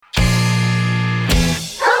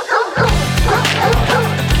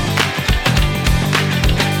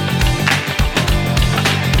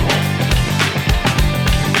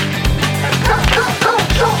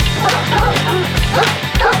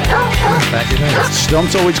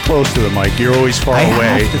Stump's always close to the mic. You're always far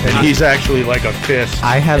away, and he's actually like a fist.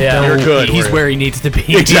 I have You're good. He's where he needs to be.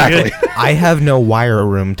 Exactly. I have no wire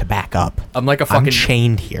room to back up. I'm like a I'm fucking.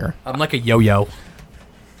 chained here. I'm like a yo-yo.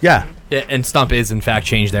 Yeah. Yeah, and Stump is in fact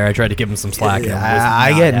changed there. I tried to give him some slack. and it was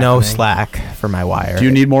I not get no happening. slack for my wire. Do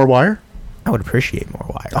you need more wire? I would appreciate more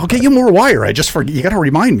wire. I'll get you more wire. I just forget. You got to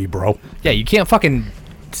remind me, bro. Yeah, you can't fucking.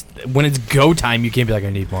 When it's go time, you can't be like, I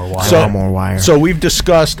need more wire. I want more wire. So we've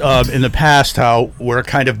discussed in the past how we're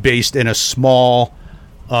kind of based in a small,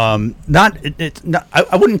 not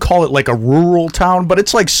I wouldn't call it like a rural town, but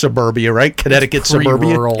it's like suburbia, right? Connecticut Pretty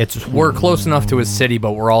suburbia. rural. We're close enough to a city,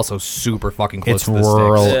 but we're also super fucking close It's to the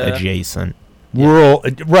rural sticks. Yeah. adjacent. Rural,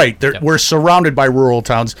 right? Yep. We're surrounded by rural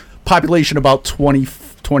towns. Population about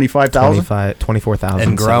 25,000. 24,000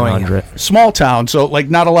 And growing. 700. Small town, so like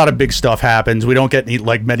not a lot of big stuff happens. We don't get any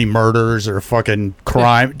like many murders or fucking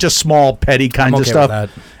crime. Just small petty kinds I'm of okay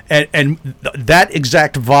stuff. with And that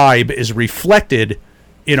exact vibe is reflected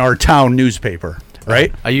in our town newspaper,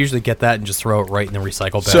 right? I usually get that and just throw it right in the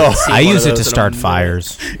recycle bin. So I one use of it to those and start I'm-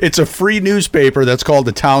 fires. it's a free newspaper that's called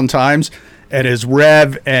the Town Times, and as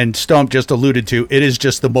Rev and Stump just alluded to, it is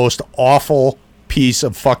just the most awful piece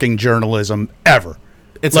of fucking journalism ever.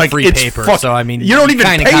 It's a free paper, so, I mean, you don't even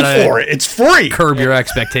kinda pay gotta for it. It's free. curb your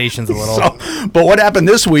expectations a little. So, but what happened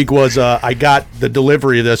this week was I got the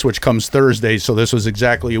delivery of this, which comes Thursday, so this was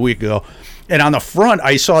exactly a week ago. And on the front,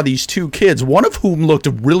 I saw these two kids, one of whom looked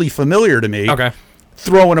really familiar to me, Okay.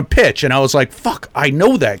 throwing a pitch, and I was like, "Fuck, I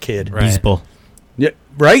know that kid." Right. Baseball. Yeah,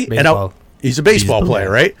 right. Baseball. He's a baseball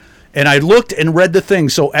player, right? And I looked and read the thing.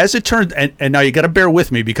 So as it turned, and now you got to bear with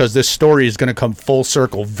me because this story is going to come full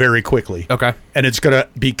circle very quickly. Okay. And it's going to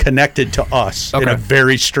be connected to us in Okay. a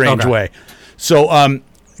very strange Okay. way. So,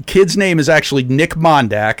 kid's name is actually Nick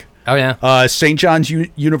Mondak. Oh, yeah. St. John's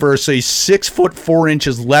University,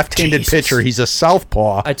 6'4" left-handed Jesus. pitcher. He's a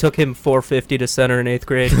southpaw. I took him 450 to center in 8th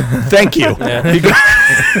grade. Thank you.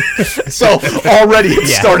 So already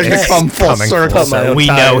it's starting to come full circle. my own We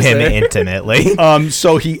know ties him there. intimately.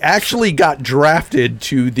 So he actually got drafted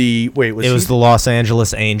to the It was the Los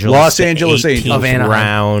Angeles Angels. Los the Angeles Angels. 18th Of Anaheim.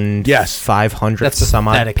 round. Yes. 500 That's some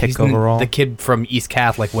odd pathetic. pick He's overall. The kid from East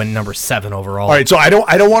Catholic went number 7 overall. All right, so I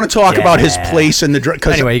don't want to talk about his place in the draft.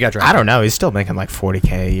 Anyway, he got drafted. I don't know. He's still making like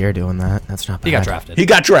 $40K a year doing that. That's not bad. He got drafted. he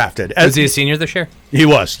got drafted. Was he a senior this year? He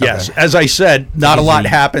was, yes. Okay. As I said, not a lot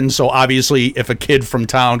happened. So obviously, if a kid from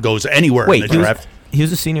town goes anywhere Wait, in the he was, draft, he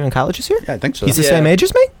was a senior in college this year? yeah, I think so. He's the Yeah. same age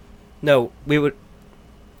as me? No, we would.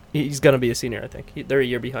 He's gonna be a senior, I think. They're a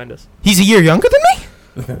year behind us. He's a year younger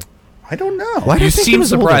than me? I don't know. Why do You I think he seem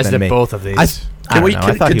was older surprised than at me? both of these. I Can we don't know.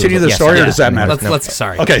 I thought he continue was- the yes, story, or yeah. does that matter? Let's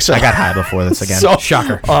sorry. Okay, so I got high before this again. So,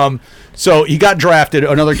 Shocker. So he got drafted.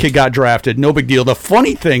 Another kid got drafted. No big deal. The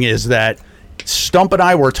funny thing is that Stump and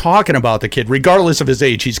I were talking about the kid, regardless of his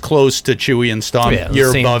age. He's close to Chewy and Stump, Yeah,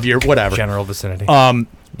 year same above year, whatever. General vicinity.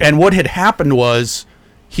 And what had happened was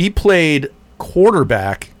he played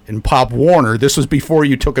quarterback in Pop Warner. This was before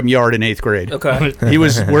you took him yard in 8th grade. Okay.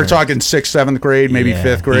 We're talking 6th, 7th grade, maybe Yeah,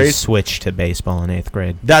 5th He grade. switched to baseball in 8th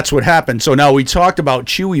grade. That's what happened. So now we talked about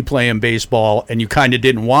Chewy playing baseball, and you kind of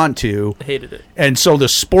didn't want to. I hated it. And so the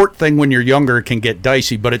sport thing when you're younger can get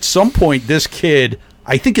dicey. But at some point, this kid,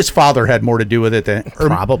 I think his father had more to do with it than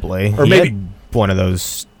Probably. or He maybe- had one of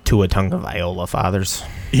those Tua Tagovailoa fathers.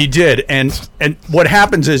 he did. And what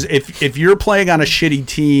happens is if you're playing on a shitty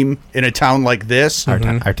team in a town like this, Our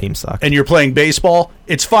team sucked. and you're playing baseball,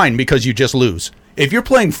 it's fine because you just lose. If you're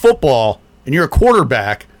playing football and you're a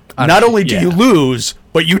quarterback, not only do you lose,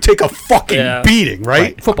 but you take a fucking beating,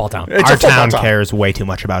 right? Football town. It's Our a football town cares way too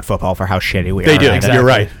much about football for how shitty we They are. do. at it. You're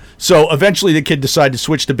right. So eventually, the kid decided to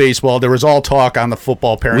switch to baseball. There was all talk on the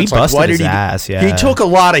football parents. We busted why did his he? ass, yeah. He took a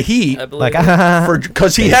lot of heat I believe. Like,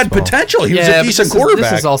 because he had Baseball. potential. He was a but decent this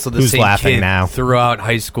quarterback. This is also the Who's same laughing kid now? throughout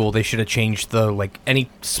high school. They should have changed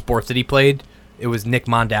any sports that he played. It was Nick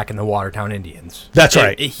Mondak and the Watertown Indians. That's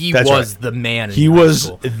right. He That's was right. the man. In He high was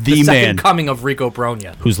school. the second man. coming of Rico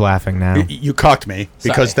Bronya. Who's laughing now? You cucked me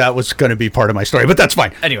because Sorry. that was going to be part of my story, but that's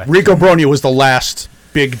fine. Anyway. Rico Bronya was the last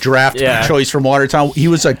big draft choice from Watertown. He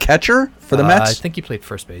was a catcher for the I Mets. think he played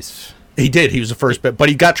first base. He did. He was the first, but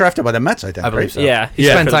he got drafted by the Mets, I think. I believe right? so. Yeah, he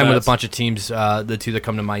Yeah, spent for the time with a Mets. bunch of teams. The two that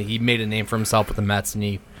come to mind. He made a name for himself with the Mets, and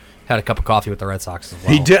he had a cup of coffee with the Red Sox as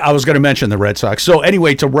well. He did. I was going to mention the Red Sox. So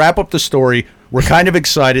anyway, to wrap up the story, we're kind of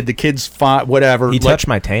excited. The kid's fine. Whatever. He touched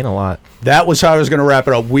my taint a lot. That was how I was going to wrap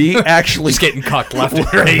it up. We actually He's getting cucked left and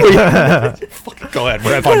right. Fucking go ahead,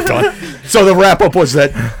 Rev. I'm done. So the wrap up was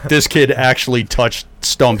that this kid actually touched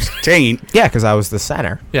Stump's taint. Yeah, because I was the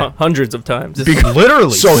center. Yeah. Hundreds of times.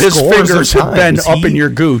 Literally. So his scores of fingers have been times. up in your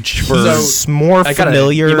gooch for. He's more I gotta-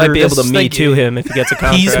 familiar. You might be able to Just me think- too him if he gets a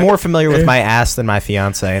contract. He's more familiar with my ass than my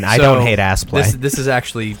fiance, and I don't hate ass play. This is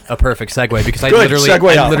actually a perfect segue because Good, segue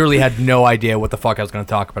I out. literally had no idea what the fuck I was going to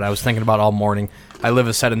talk about. I was thinking about it all morning. I live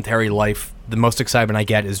a sedentary life. The most excitement I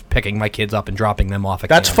get is picking my kids up and dropping them off at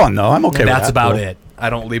That's camp. fun though. I'm okay with that. That's about Cool. it. I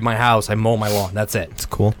don't leave my house. I mow my lawn. That's it. It's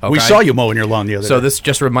cool. We Okay? saw you mowing your lawn the other So day. this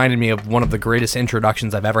just reminded me of one of the greatest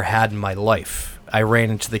introductions I've ever had in my life. I ran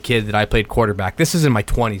into the kid that I played quarterback. This is in my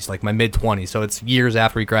 20s, like my mid-20s, so it's years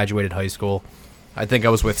after he graduated high school. I think I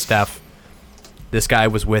was with Steph. This guy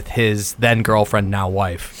was with his then girlfriend, now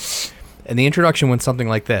wife. And the introduction went something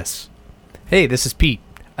like this. Hey, this is Pete.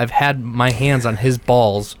 I've had my hands on his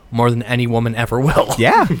balls more than any woman ever will.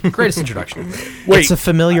 Yeah. Greatest introduction. Wait, It's a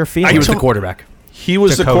familiar feeling. He was the quarterback. he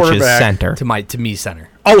was the coach's quarterback. center. To me center.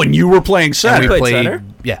 Oh, and you were playing And center. we played played center?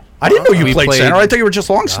 Yeah. I didn't know you We played center. I thought you were just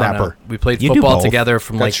long snapper. No. We played You do football both. together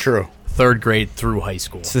from That's like true. 3rd grade through high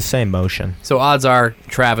school. It's the same motion. So odds are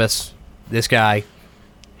Travis, this guy,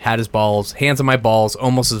 had his balls, hands on my balls,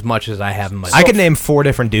 almost as much as I have in my. I could name 4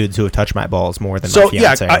 different dudes who have touched my balls more than my So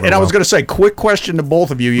yeah, fiance. and I was going to say, quick question to both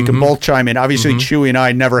of you. You can both chime in. Obviously, Chewy and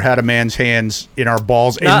I never had a man's hands in our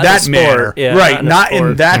balls in Not in that a sport. manner, Yeah, right? not in a Not in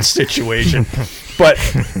sport. that situation. But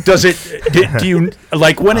does it? Do you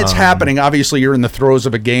like when it's happening? Obviously, you're in the throes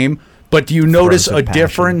of a game. But do you notice of a passion.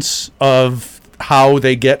 difference of how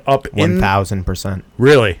they get up in? 1,000%.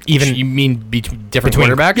 Really? even you mean between different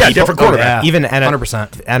Between- quarterbacks? Yeah, different quarterback. Even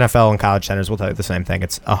 100%. NFL and college centers will tell you the same thing.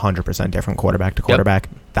 It's 100% different quarterback to quarterback.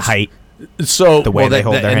 The height, So the way they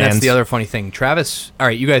hold their and hands. that's the other funny thing. Travis, all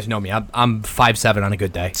right, you guys know me. I'm 5'7" on a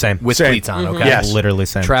good day. Same. with Same. cleats on. Okay, Yes. literally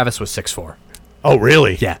same. Travis was 6'4". oh,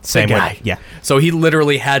 really? Yeah, Same big way. guy. Yeah. So he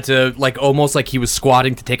literally had to like almost like he was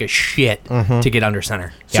squatting to take a shit to get under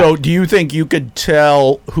center. So do you think you could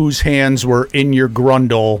tell whose hands were in your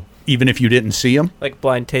grundle even if you didn't see them? like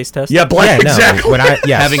blind taste test. Yeah, Yeah, no. exactly. When I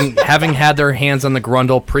yes. Having had their hands on the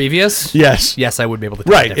grundle previous, Yes. I would be able to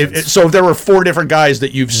tell Right. the difference. So if there were 4 different guys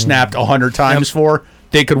that you've snapped 100 times for,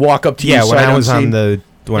 they could walk up to you. yeah, when sight I was on unseen?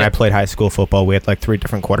 when Yeah. I played high school football, we had like 3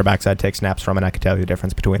 different quarterbacks I'd take snaps from, and I could tell you the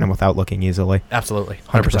difference between them without looking easily. Absolutely,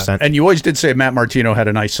 100%. And you always did say Matt Martino had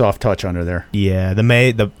a nice soft touch under there. Yeah,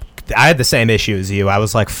 I had the same issue as you. I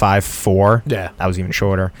was like 5'4". Yeah. I was even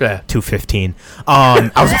shorter. Yeah. 215. I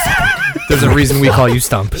was There's a reason we call you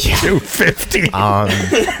Stump. 250.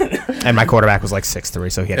 and my quarterback was like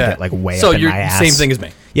 6'3", so he had to get like way so up in you're my ass. same thing as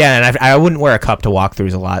me. Yeah, and I wouldn't wear a cup to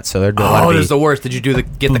walkthroughs a lot, so there'd be a lot Oh, of there's the worst. Did you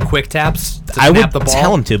get the quick taps to I would snap the ball?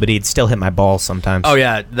 tell him to, but he'd still hit my balls sometimes. Oh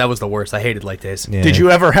yeah, that was the worst. I hated light days. Yeah. Did you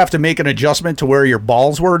ever have to make an adjustment to where your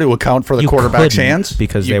balls were to account for the You quarterback's couldn't hands?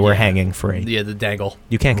 because You- they were yeah. hanging free. Yeah, the dangle.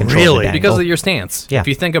 You can't control Really? the Because dangle. of your stance. Yeah. If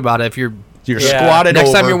you think about it, if you're You're Yeah. squatted next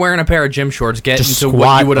over. time you're wearing a pair of gym shorts, get just into squat,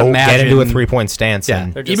 what you would imagine. get into a 3-point stance, Yeah,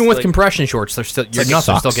 and They're just even with like- compression shorts, they're still your like nuts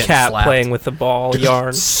are socks. still getting Cat slapped. playing with the ball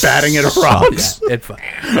yarn. batting it around.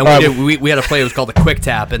 Yeah, and we had a play. It was called a quick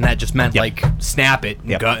tap, and that just meant Yep. like snap it and,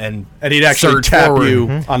 Yep. go, and And he'd actually surge tap forward.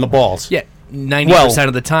 you on the balls. Yeah, 90%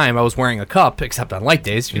 of the time I was wearing a cup, except on light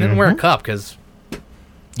days. You didn't wear a cup because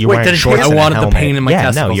you're Wait, wearing did it shorts hit- I and a wanted the helmet. pain in my Yeah, no,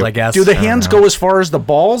 testicles. you're- I guess. Do the hands go as far as the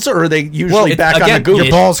balls, or are they usually it- back on the again, goose? Your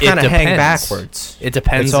balls it kind of hang depends. backwards. It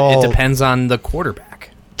depends. It's all- It depends on the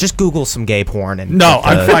quarterback. Just Google some gay porn and No, get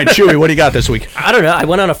I'm the- fine. Chewy, what do you got this week? I don't know. I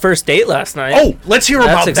went on a first date last night. Oh, let's hear That's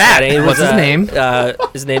about exciting. It that. was, What's his name?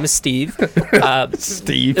 His name is Steve.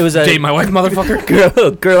 Steve. It was a Date my wife,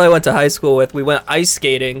 motherfucker. girl I went to high school with. We went ice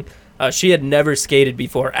skating. She had never skated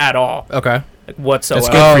before at all, Okay. like whatsoever.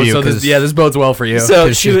 That's good for you, so 'cause- this bodes well for you. So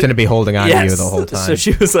Because she's would- going to be holding on to you Yes. the whole time. So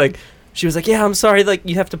she was like, yeah, I'm sorry, like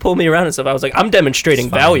you have to pull me around and stuff. I was like, I'm demonstrating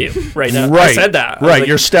value right now. Right. I said that. I was Right. like,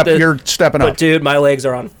 you're stepping But up. dude, my legs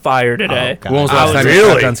are on fire today. God. when was the I last was time you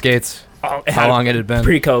really- stepped on skates? Oh, How long had it been?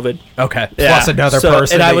 Pre-COVID. Okay. Plus another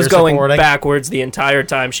person And I that was you're going supporting? backwards the entire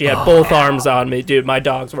time. She had both arms on me, dude. My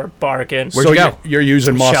dogs were barking. Where'd So you go? you're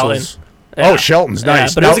using muscles. Shelton. Oh, Shelton's Yeah,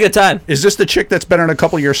 nice. but it was a good time. Is this the chick that's been in a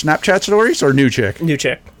couple of your Snapchat stories or new chick? New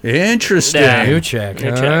chick. Interesting. Yeah. New check.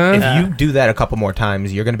 New huh? check. If Yeah. you do that a couple more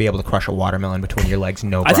times, you're going to be able to crush a watermelon between your legs.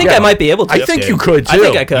 No I problem. think I might be able to. I think dude. you could too. I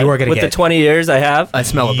think I could. You are gonna With the get 20 years I have. I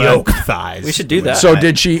smell a yoke bit. thighs. We should do that. So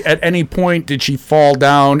did she at any point did she fall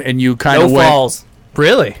down and you kind No of went falls.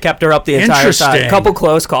 Really? Kept her up the entire time. Interesting. Couple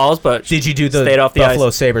close calls, but Did you do the Stayed off the Buffalo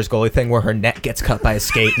ice. Sabres goalie thing where her neck gets cut by a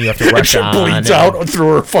skate and you have to and rush she on? bleeds and- out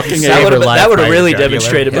through her fucking that ape? would have life that would by have your really jugular.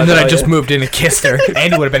 demonstrated my And then I value. just moved in and kissed her.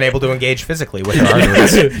 And you would have been able to engage physically with her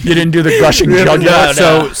arteries. You didn't do the gushing jugular.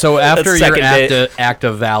 No. So after That's your second date. act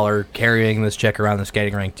of valor carrying this chick around the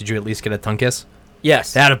skating rink, did you at least get a tongue kiss?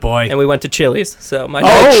 Yes. Attaboy. And we went to Chili's. So my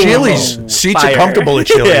Oh, Chili's. Seats are Fire. comfortable at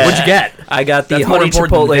Chili's. Yeah. What'd you get? I got the That's more honey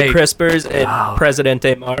important than chipotle the crispers and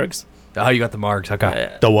Presidente Margs. Oh, you got the margs.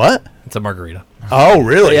 Okay. The what? It's a margarita. Oh,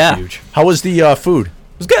 really? Yeah. Huge. How was the food? It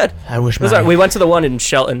was good. I wish It was we went to the one in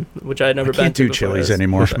Shelton, which I had never I been can't to do before. Chili's It was-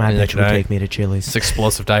 anymore. wish my Yeah, bitch would I- take me to Chili's. It's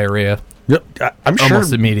explosive diarrhea. Yep, I'm sure.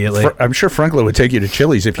 Almost immediately. I'm sure Franklin would take you to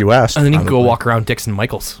Chili's if you asked. And then you can go Probably. walk around Dixon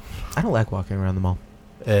Michaels. I don't like walking around the mall.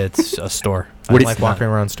 It's a store. I What don't do like you- walking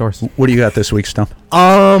around stores. What do you got this week, Stump?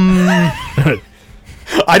 Um,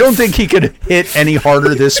 I don't think he could hit any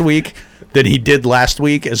harder this week than he did last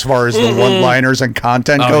week as far as the one-liners and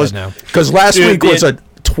content Oh, goes. yeah, no. Because last Dude, week was a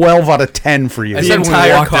 12 out of 10 for you. I The said when we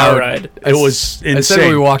entire walked car out- ride. It was I said when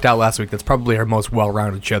we insane. walked out last week, that's probably our most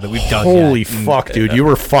well-rounded show that we've done Holy yet. And, fuck, dude. You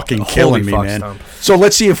were fucking Holy killing me, fuck, man. Stump. So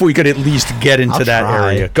let's see if we could at least get into I'll that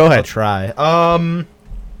try. area. Go I'll ahead. try. I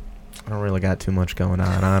don't really got too much going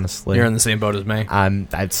on, honestly. You're in the same boat as me.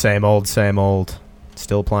 I'd same old.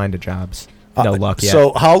 Still applying to jobs. No luck yet.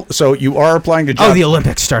 So you are applying to jobs. the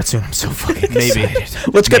Olympics start soon. I'm so fucking Maybe.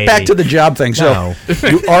 excited. Let's get back to the job thing. So No.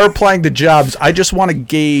 you are applying to jobs. I just want to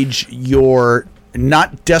gauge your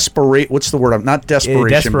not desperate. What's the word? I'm not desperation.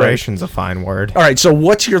 but- Desperation's a fine word. all right. So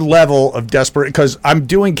what's your level of desperate? Because I'm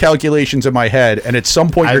doing calculations in my head, and at some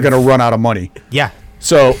point you're I've- going to run out of money. Yeah.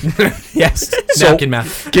 So Yes. Napkin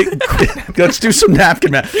math. let's do some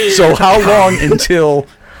napkin math. So how long until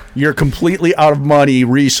you're completely out of money,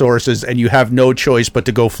 resources, and you have no choice but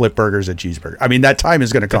to go flip burgers at Cheeseburger? I mean, that time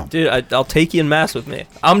is going to come. Dude, I'll take you in mass with me.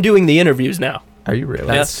 I'm doing the interviews now. Are you really?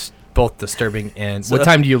 That's both disturbing and... So- what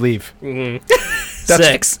time do you leave? That's-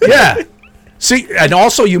 6. Yeah. See, and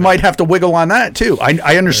also you might have to wiggle on that too.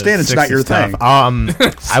 I understand it's Six not your is tough. thing.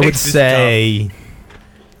 I would Six is say.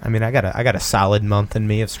 I mean, I got a solid month in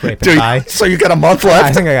me of scraping Dude, by. so you got a month I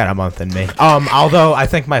left. think I got a month in me. Although I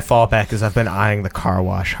think my fallback is I've been eyeing the car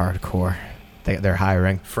wash hardcore. They're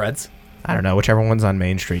hiring. Fred's? I don't know, whichever one's on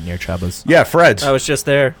Main Street near Chubba's. Yeah, Fred's. I was just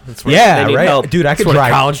there. That's where Yeah, they need right, help. dude. I That's could what a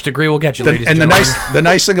drive. college degree will get you, ladies And the gentlemen.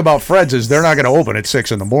 nice thing about Fred's is they're not going to open at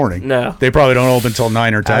 6 in the morning. No. They probably don't open until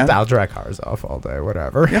 9 or 10. I'll drag cars off all day,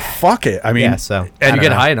 whatever. Yeah, fuck it. I mean, Yeah, so And I you don't get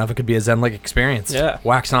know. high enough, it could be a Zen-like experience. Yeah.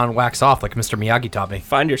 Wax on, wax off, like Mr. Miyagi taught me.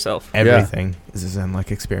 Find yourself. Everything is a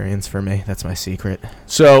Zen-like experience for me. That's my secret.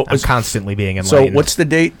 so I'm constantly being so enlightened. what's the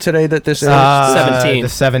date today that this is? 17th. The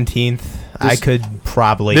 17th. I could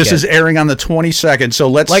probably. This get- is airing on the 22nd. So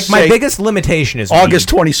let's like my say biggest limitation is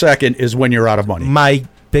August weed. 22nd is when you're out of money. My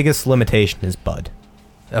biggest limitation is bud,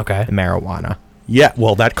 Okay. marijuana. Yeah,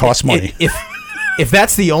 well, that costs money. If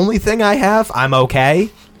that's the only thing I have, I'm okay.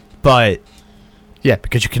 But Yeah,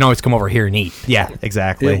 because you can always come over here and eat. yeah,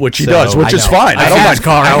 exactly. Yeah, which he So, does, which I is know. fine. I don't have- mind.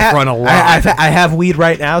 car I out ha- front a lot. I have weed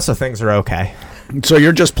right now, so things are okay. So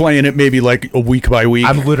you're just playing it maybe like a week by week.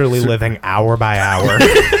 I'm literally living hour by hour.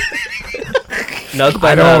 Nug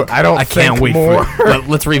by I nug. don't. I can't think wait more.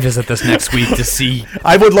 let's revisit this next week to see.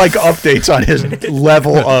 I would like updates on his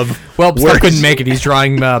level of. Well, where Steph couldn't he's- make it. He's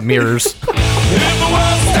drawing mirrors. If the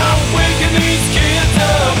world stopped waking these kids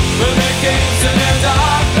up with their games and their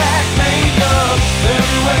dark black makeup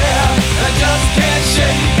everywhere, I just can't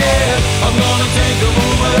shake it. I'm gonna take a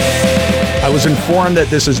move away. I was informed that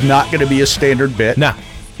this is not going to be a standard bit. No.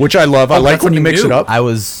 Which I love. I like that's when you something mix it new. up. I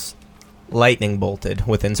was lightning bolted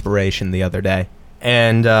with inspiration the other day.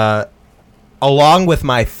 And along with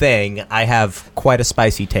my thing, I have quite a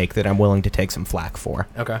spicy take that I'm willing to take some flack for.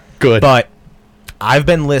 Okay. Good. But I've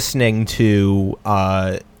been listening to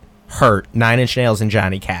Hurt, 9 Inch Nails, and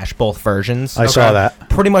Johnny Cash, both versions. I saw that.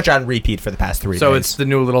 Pretty much on repeat for the past 3 days. So it's the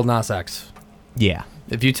new Little Nas X. Yeah.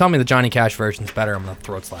 If you tell me the Johnny Cash version's better, I'm gonna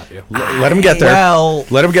throat slap you. Let him get there. Well,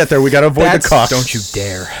 Let him get there. We got to avoid the That's- cost. Don't you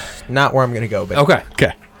dare. not where I'm going to go, but Okay.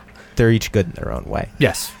 Okay. they're each good in their own way.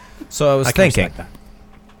 Yes. So I was I can thinking, respect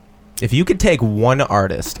if you could take one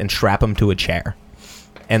artist and strap him to a chair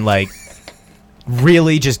and, like,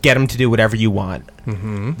 really just get him to do whatever you want,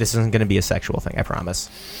 this isn't going to be a sexual thing, I promise.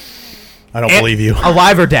 I don't And believe you.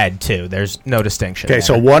 Alive or dead, too. There's no distinction. Okay,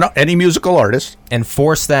 so there. any musical artist. And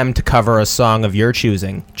force them to cover a song of your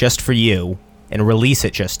choosing just for you and release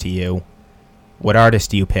it just to you. What artist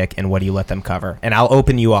do you pick and what do you let them cover? And I'll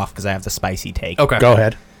open you off because I have the spicy take. Okay. Go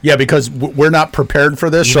ahead. Yeah, because we're not prepared for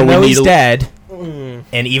this, Even so though we he's need. dead,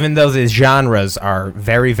 and even though the genres are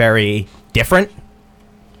very, very different,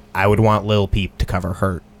 I would want Lil Peep to cover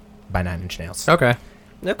Hurt by 9 Inch Nails. Okay.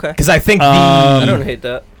 Okay. Because I think I don't hate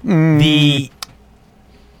that. the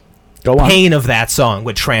Go on. pain of that song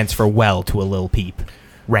would transfer well to a Lil Peep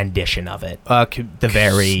rendition of it. The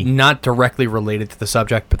very- not directly related to the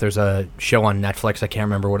subject, but there's a show on Netflix. I can't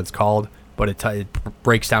remember what it's called. but it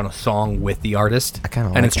breaks down a song with the artist. I kinda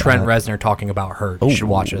and like it's Trent that. Reznor talking about Hurt. You should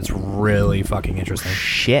watch it. It's really fucking interesting.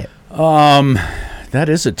 Shit. That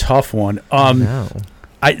is a tough one. No.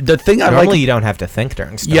 The thing I Normally like, you don't have to think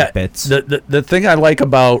during stuff yeah, bits. the thing I like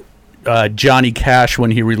about Johnny Cash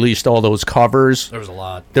when he released all those covers. There was a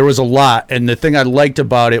lot. There was a lot, and the thing I liked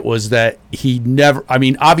about it was that he never. I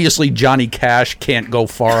mean, obviously Johnny Cash can't go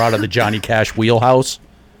far out of the Johnny Cash wheelhouse.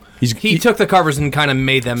 He took the covers and kind of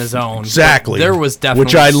made them his own. Exactly. There was definitely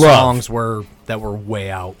Which I love. songs that were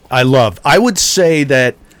way out. I love. I would say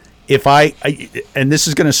that if I and this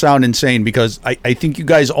is going to sound insane because I think you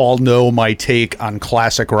guys all know my take on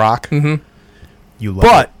classic rock, You love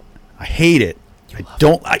but I hate it.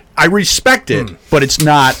 I respect it, but it's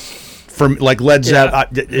not for like Led Zeppelin.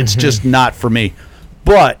 It's just not for me.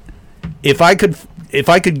 But if I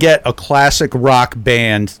could get a classic rock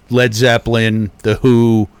band, Led Zeppelin, The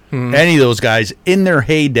Who, any of those guys in their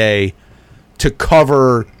heyday to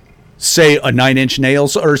cover, say, a Nine Inch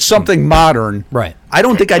Nails or something modern, Right. I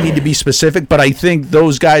don't think I need to be specific, but I think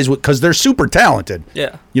those guys would, because they're super talented.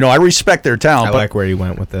 Yeah. You know, I respect their talent. I but like where you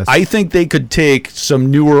went with this. I think they could take some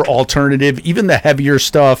newer alternative, even the heavier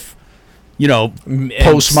stuff, you know, And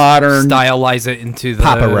postmodern. stylize it into the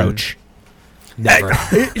Papa Roach. Never.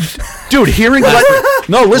 Dude, hearing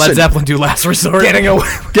no, listen. Led Zeppelin do Last Resort. Getting away.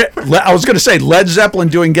 I was going to say Led Zeppelin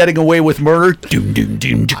doing Getting Away with Murder. Doom, doom,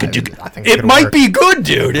 doom, I think it could might work. be good,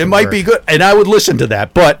 dude. It might be good. And I would listen to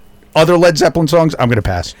that. But other Led Zeppelin songs, I'm going to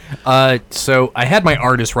pass. So I had my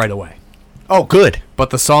artist right away, Oh, good. but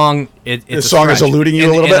the song it's The a song is stretch. eluding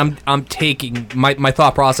you a little and I'm taking my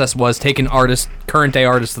thought process was taking current day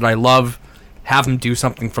artists that I love, have them do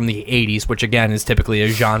something from the 80s, which again is typically a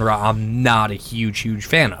genre I'm not a huge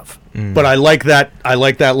fan of. But I like that. I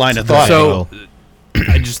like that line of thought. So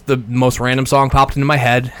the most random song popped into my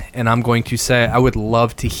head, and I'm going to say I would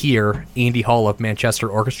love to hear Andy Hall of Manchester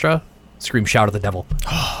Orchestra scream "Shout at the Devil."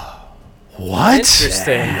 what?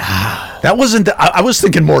 Interesting. That wasn't. I was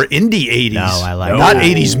thinking more indie 80s. No, I like not that.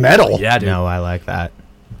 80s metal. Yeah, dude. No, I like that.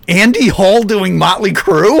 Andy Hall doing Motley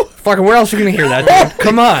Crue. Fucking where else are you gonna hear that, dude?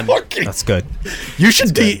 Come on. That's good. You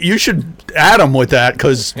should add him with that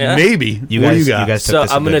because Yeah. maybe. What do you got? You guys took So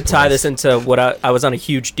this a I'm going to good tie place. this into what I was on a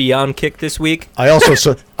huge Dion kick this week. I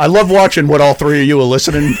also I love watching what all three of you were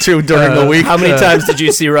listening to during the week. How many times did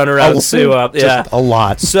you see Run Around Sue up? Just Yeah. a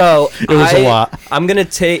lot. So It was a lot.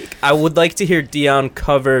 I would like to hear Dion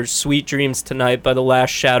cover "Sweet Dreams Tonight" by the Last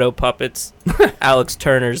Shadow Puppets, Alex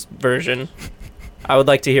Turner's version. I would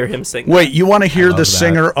like to hear him sing. Wait, you want to hear love the that.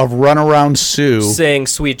 singer of Run Around Sue? Sing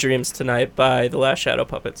 "Sweet Dreams Tonight" by the Last Shadow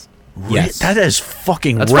Puppets. Yes. That is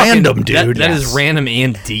fucking That's random, fucking- dude. That is random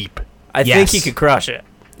and deep. I think he could crush it.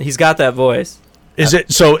 He's got that voice. Is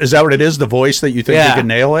it so? Is that what it is? The voice that you think Yeah. you can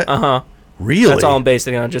nail it? Uh huh. Really? That's all I'm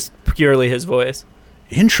basing it on, just purely his voice.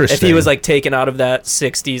 Interesting. If he was like taken out of that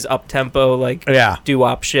 '60s up tempo like Yeah.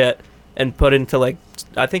 doo-wop shit and put into like,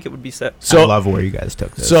 I think it would be set. So I love where you guys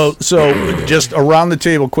took this. So just around the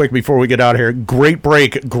table quick before we get out of here. Great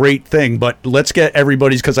break, great thing, but let's get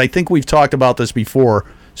everybody's because I think we've talked about this before.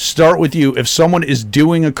 Start with you. If someone is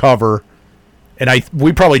doing a cover, and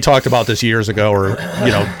we probably talked about this years ago or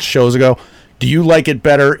shows ago. Do you like it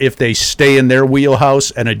better if they stay in their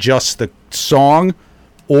wheelhouse and adjust the song,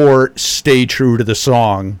 or stay true to the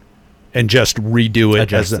song and just redo it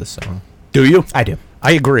adjust as this song. Do you? I do.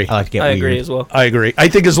 I agree. I like to get I weird. agree as well. I agree. I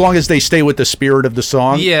think as long as they stay with the spirit of the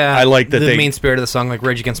song, Yeah, I like that the they main spirit of the song. Like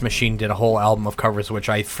Rage Against the Machine did a whole album of covers, which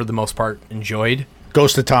I, for the most part, enjoyed.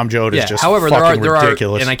 Ghost of Tom Joad is Yeah. just However, fucking there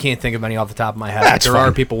ridiculous. are, and I can't think of any off the top of my head. That's but there are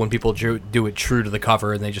fine. people when people do it true to the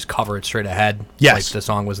cover and they just cover it straight ahead. Yes. like the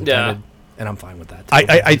song was intended, and I'm fine with that. too.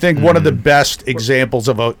 I think one of the best examples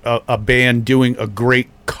of a band doing a great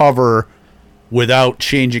cover without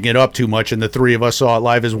changing it up too much, and the three of us saw it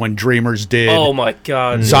live, is when Dreamers did Oh my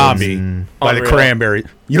god. Zombie by the Unreal. Cranberries.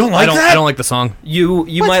 You don't like I don't. that? I don't like the song. You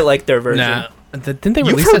might like their version. Nah, didn't they You've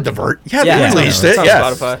release heard it the Yeah, Yeah, they it's released on- it. it's on Yeah,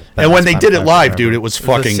 Spotify. and when they did it Spotify, live, whatever. dude, it was the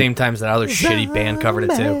fucking. same time as that other shitty band covered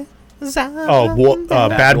it too?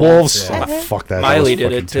 Bad Wolves. Yeah. Oh, fuck that. Miley That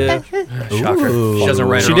did was it fucking too. Shocker. She doesn't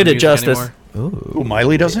write. She her did own it music justice. anymore. Ooh,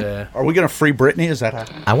 Miley doesn't. Yeah. Are we gonna free Britney? Is that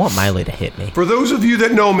happening? I want Miley to hit me. For those of you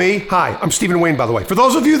that know me, hi, I'm Stephen Wayne, by the way. For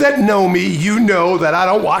those of you that know me, you know that I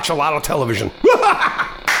don't watch a lot of television.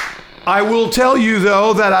 I will tell you,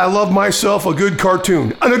 though, that I love myself a good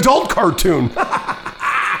cartoon, an adult cartoon.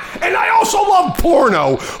 And I also love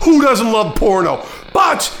porno. Who doesn't love porno?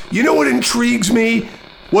 But you know what intrigues me?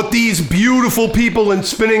 What these beautiful people in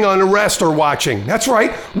Spinning Unrest are watching. That's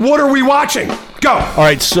right. What are we watching? Go. All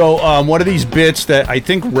right, so one of these bits that I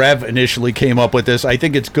think Rev initially came up with this, I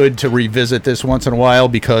think it's good to revisit this once in a while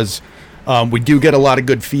because We do get a lot of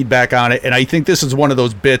good feedback on it, and I think this is one of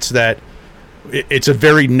those bits that it's a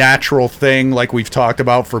very natural thing, like we've talked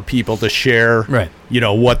about, for people to share, Right.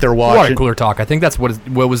 What they're Water watching. cooler talk. I think that's what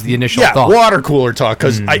was the initial Yeah, thought. water cooler talk,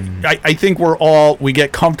 because I think we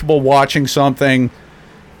get comfortable watching something,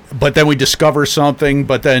 but then we discover something,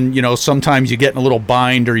 but then, sometimes you get in a little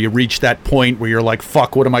bind or you reach that point where you're like,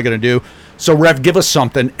 fuck, what am I going to do? So, Rev, give us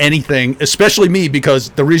something, anything, especially me, because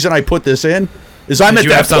the reason I put this in is I'm at You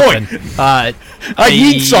that have point. something. I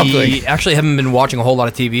need something. Actually, haven't been watching a whole lot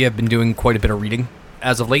of TV. I've been doing quite a bit of reading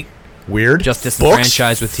as of late. Weird. Just Books?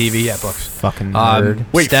 disenfranchised with TV. Yeah, books. Fucking nerd.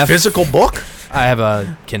 Wait, Steph, physical book? I have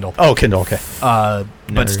a Kindle. Oh, Kindle, okay. But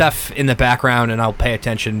Nerd. Steph in the background, and I'll pay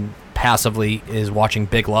attention passively, is watching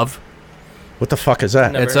Big Love. What the fuck is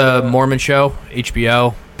that? Never It's heard a of it. Mormon show,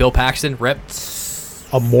 HBO. Bill Paxton, Rip.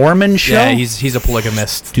 A Mormon show? Yeah, he's a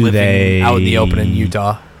polygamist Do living they- out in the open in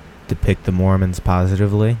Utah. Depict the Mormons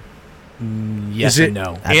positively. Yes Is it, and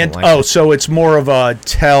no. I don't And like it. so it's more of a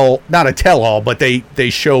not a tell-all, but they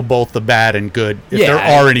show both the bad and good. If there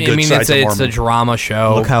are any good sides of it's Mormon. a drama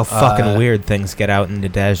show. Look how fucking Uh, weird things get out in the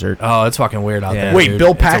desert. Oh, it's fucking weird out Yeah. there. Wait, dude.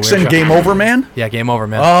 Bill It's a weird Paxton, show. Game Over Man? Yeah, Game Over,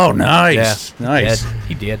 man. Oh, nice, Yeah, nice.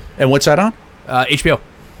 He did. And what's that on? HBO.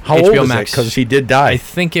 How HBO old is Max. it? Because he did I die.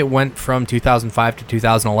 think it went from 2005 to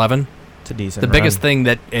 2011. It's a decent. The biggest run. thing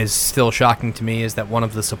that is still shocking to me is that one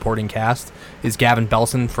of the supporting cast is Gavin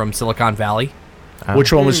Belson from Silicon Valley.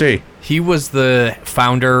 Which one was he? He was the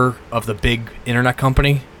founder of the big internet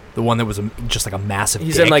company, the one that was just like a massive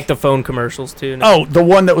He's dick. in like the phone commercials too. now. Oh, the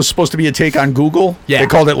one that was supposed to be a take on Google? Yeah. They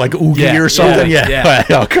called it like Oogie Yeah, or something? yeah,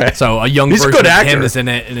 Yeah. okay. So a young He's a version good of him actor. is in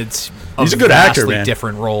it, and it's He's a good actor, vastly man.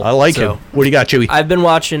 different role. I like So, him. What do you got, Chewy? I've been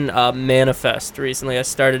watching Manifest recently. I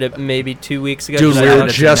started it maybe 2 weeks ago. Dude, Just we on were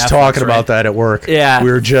it. just Netflix, talking right? about that at work. Yeah,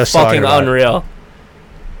 We were just fucking talking about unreal.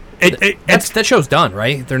 That show's done,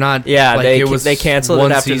 right? They're not. Yeah, like, they it was they canceled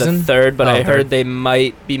one it after season? the third, but Oh, I okay. heard they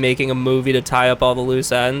might be making a movie to tie up all the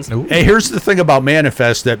loose ends. Hey, here's the thing about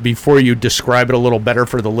Manifest that before you describe it a little better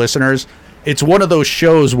for the listeners, it's one of those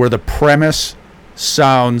shows where the premise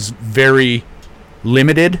sounds very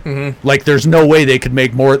limited. Mm-hmm. Like there's no way they could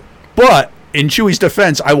make more. But in Chewy's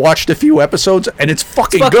defense, I watched a few episodes and it's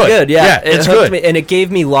fucking, It's fucking good. Yeah, it's hooked good. me, and it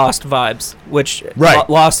gave me Lost vibes, which Right.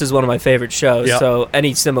 Lost is one of my favorite shows. Yeah. So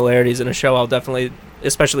any similarities in a show, I'll definitely,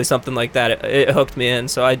 especially something like that, it hooked me in.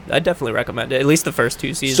 So I definitely recommend it. At least the first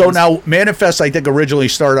 2 seasons. So now Manifest, I think, originally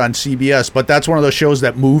started on CBS, but that's one of those shows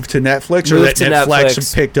that moved to Netflix or Moved that to Netflix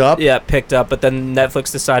Netflix. picked up. Yeah, picked up, but then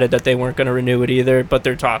Netflix decided that they weren't going to renew it either. But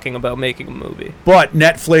they're talking about making a movie. But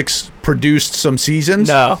Netflix produced some seasons.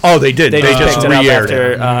 No. Oh, they did. They just picked it up re-aired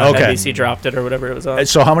after it. Okay. NBC dropped it or whatever it was on.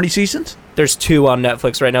 So how many seasons? There's 2 on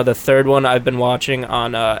Netflix right now. The third one I've been watching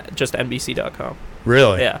on just NBC.com.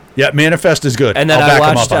 Really? Yeah. Yeah, Manifest is good. And then I'll I back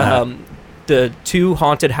 'em watched up on that. the 2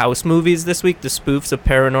 haunted house movies this week, the spoofs of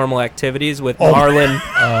Paranormal Activities with Oh. Marlon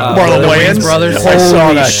Marlon the Wayans Wayans brothers? I saw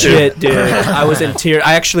Holy that shit, too. dude! I was in tears.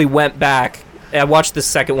 I actually went back. I watched the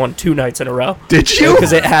second one 2 nights in a row Did you?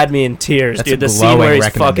 because it had me in tears, That's dude. a The scene where glowing he's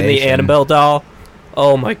fucking the recommendation. Annabelle doll.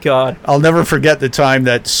 Oh my god! I'll never forget the time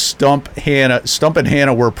that Stump and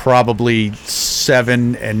Hannah were probably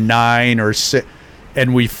 7 and 9 or 6,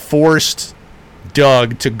 and we forced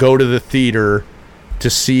Doug to go to the theater to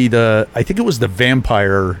see I think it was the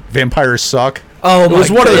Vampires Suck. Oh It was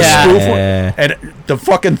my one of the God. spoof Yeah. and the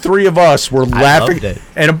fucking 3 of us were laughing. loved it.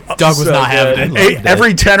 And Doug was not having it. Loved it.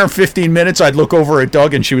 Every 10 or 15 minutes, I'd look over at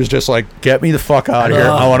Doug, and she was just like, "Get me the fuck out of here!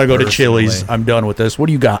 I want to go to Personally. Chili's. I'm done with this. What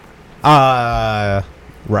do you got?"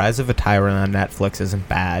 Rise of a Tyrant on Netflix isn't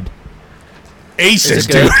bad. Aces,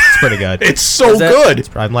 it good? dude. It's pretty good. It's so Is that- good.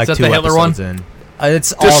 I'm like Is that 2 the Hitler episodes in.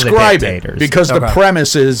 It's all the Describe dictators. it because the Okay.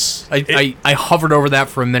 premise is I hovered over that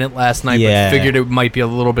for a minute last night, Yeah. but figured it might be a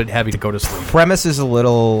little bit heavy to go to sleep. premise is a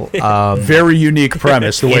little very unique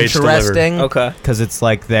premise the way it's delivered. interesting. Okay. Because it's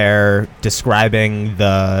like they're describing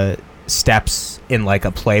the steps in like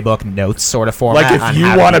a playbook notes sort of format. Like if on you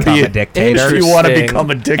how want to become be a dictator. if you want to Interesting. become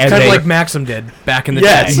a And dictator, Kind they- of like Maxim did back in the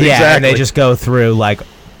Yes. day. Yeah, and Exactly. they just go through like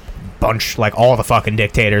like all the fucking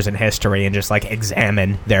dictators in history and just like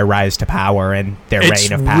examine their rise to power and their it's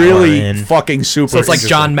reign of power. really and fucking super. So it's like interesting.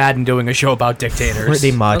 John Madden doing a show about dictators.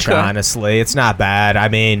 pretty much, Okay. honestly, it's not bad. I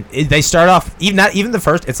mean, they start off even the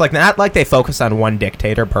first. It's like not like they focus on one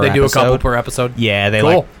dictator per They do a couple episode. per episode. Yeah, they Cool.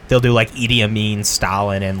 like they'll do like Idi Amin,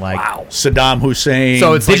 Stalin, and like Saddam Hussein.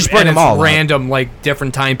 So it's They like, just bring and them it's all up. random, like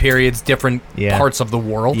different time periods, different Yeah. parts of the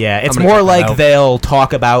world. yeah, it's I'm gonna more check that like out. they'll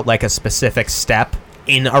talk about like a specific step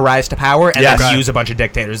in A Rise to Power, and Yes. then Right. use a bunch of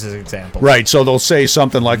dictators as examples. Right, so they'll say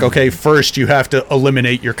something like, okay, first you have to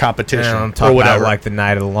eliminate your competition I'm or talking whatever. about like the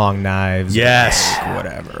Night of the Long Knives. Yes.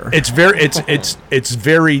 Whatever. It's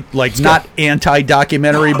very like not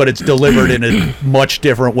anti-documentary, but it's delivered in a much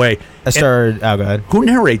different way. I started. Oh, go ahead. Who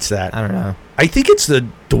narrates that? I don't know. I think it's the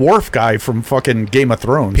dwarf guy from fucking Game of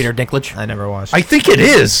Thrones. Peter Dinklage. I never watched. I think it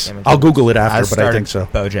is. Damn it. I'll Google it I after, but I started think so.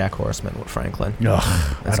 BoJack Horseman with Franklin. Ugh,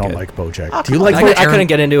 I That's don't good. like BoJack. Oh, Do you like I BoJack? I couldn't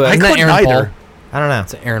get into it. I Isn't that couldn't Aaron either. Paul? I don't know.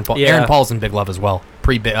 It's Aaron Paul. Yeah. Aaron Paul's in Big Love as well.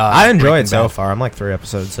 I enjoyed Breaking it so Bad. far. I'm like 3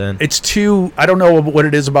 episodes in. It's too. I don't know what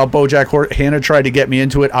it is about BoJack. Hannah tried to get me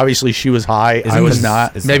into it. Obviously, she was high. I was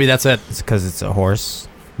not. Maybe that's it. It's because it's a horse.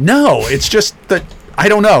 No, it's just that I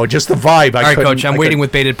don't know. Just the vibe. All right, Coach. I'm waiting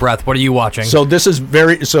with bated breath. What are you watching? So this is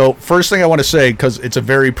very. So first thing I want to say, because it's a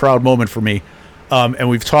very proud moment for me, and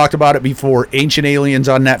we've talked about it before. Ancient Aliens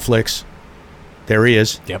on Netflix. There he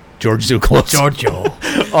is. Yep. George Zuclos.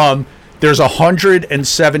 Giorgio. There's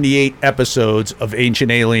 178 episodes of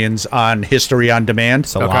Ancient Aliens on History on Demand.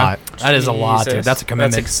 It's a lot. That is a lot, dude. Jesus. That's a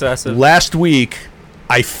commitment. That's excessive. Last week,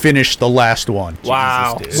 I finished the last one.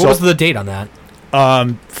 Wow. What was the date on that?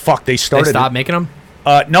 Fuck, they They started. stopped making them?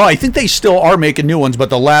 No, I think they still are making new ones,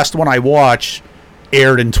 but the last one I watched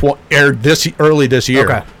aired early this year.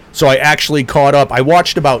 Okay. So I actually caught up. I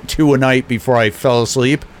watched about 2 a night before I fell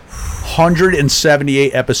asleep.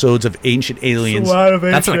 178 episodes of Ancient Aliens.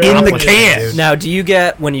 That's an In the accomplishment, can. dude. Now, do you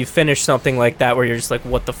get when you finish something like that where you're just like,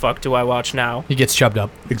 what the fuck do I watch now? He gets chubbed up.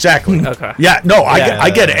 Exactly. Okay. Yeah. No, Yeah. I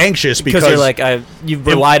get anxious Because you're like, you've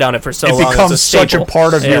relied on it for so it long. it's becomes such a staple.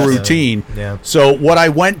 part of your Yeah. routine. Yeah. So what I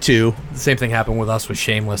went to. The same thing happened with us with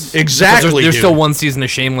Shameless. Exactly, Because There's dude. still one season of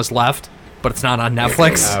Shameless left, but it's not on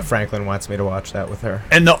Netflix. Franklin wants me to watch that with her.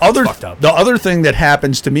 And the fucked up. other thing that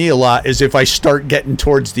happens to me a lot is if I start getting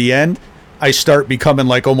towards the end, I start becoming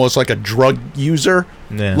like almost like a drug user.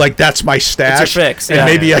 Yeah. Like that's my stash. fix, And yeah.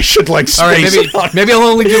 maybe I should like All right, space out. maybe I'll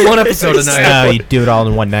only do one episode tonight. You do it all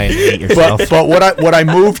in one night and hate yourself. But what I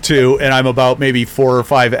moved to, and I'm about maybe 4 or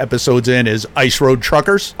 5 episodes in, is Ice Road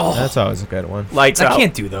Truckers. Oh, that's always a good one. Lights I out.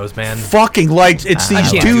 can't do those, man. Fucking like it's I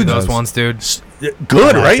these can't do dudes. those ones, dude.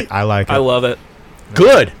 Good, I like right? it. I like it. I love it.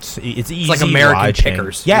 Good. It's easy. It's like American watching.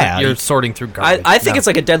 Pickers. Yeah. You're sorting through garbage. I think No. it's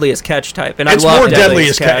like a Deadliest Catch type, and It's I love more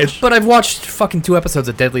Deadliest Deadliest Catch. Catch. But I've watched fucking 2 episodes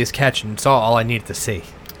of Deadliest Catch and saw all I needed to see.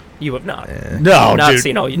 You have not. No, Not dude.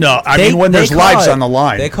 seen all you no, I They- mean when they there's call lives it- on the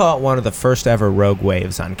line. They call it one of the first ever rogue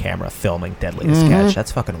waves on camera filming Deadliest Catch.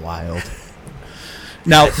 That's fucking wild.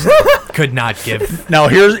 Now, Could not give. now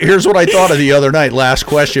here's what I thought of the other night. Last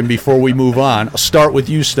question before we move on. I'll start with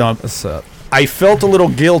you, Stump. What's up? I felt a little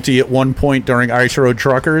guilty at one point during Ice Road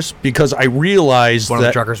Truckers because I realized One of the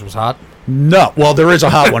that truckers was hot. no, well there is a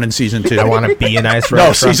hot one in season 2. I want to be an ice road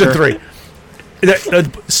no, season trucker.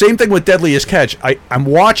 3. Same thing with Deadliest Catch. I'm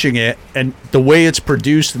watching it, and the way it's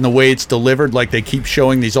produced and the way it's delivered, like they keep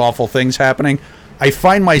showing these awful things happening, I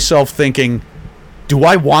find myself thinking, do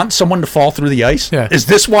I want someone to fall through the ice? Yeah. Is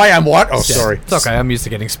this why I'm what? Oh, sorry. It's okay. I'm used to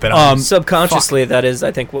getting spit on. Subconsciously, that is,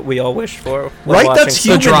 I think, what we all wish for. when Right? watching That's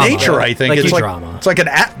something. human drama. nature, I think. Like it's you like drama. It's like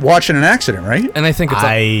watching an accident, right? And I think it's.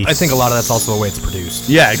 I I think a lot of that's also the way it's produced.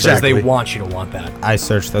 Yeah, Because exactly. they want you to want that. I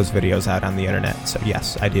searched those videos out on the internet, so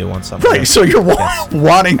yes, I do want something. Right, so you're Yes.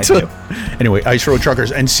 wanting I to. do. Anyway, Ice Road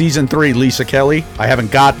Truckers. And season 3, Lisa Kelly. I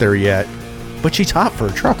haven't got there yet, but she's hot for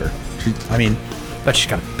a trucker. I mean, But she's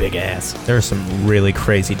got a big ass. There are some really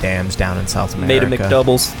crazy dams down in South Made America. of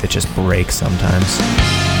McDoubles. That just break sometimes.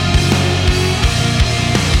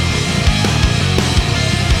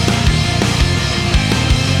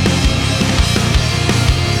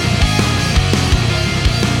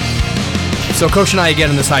 So Coach and I,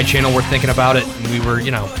 again, in the side channel, we're thinking about it, and we were,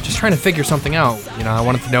 just trying to figure something out. I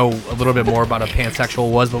wanted to know a little bit more about what a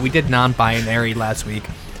pansexual was, but we did non-binary last week,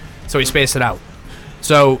 so we spaced it out.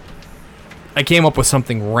 So I came up with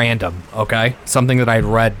something random, okay? Something that I'd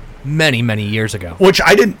read many, many years ago. which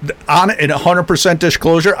I didn't, in 100%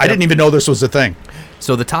 disclosure, I didn't even know this was a thing.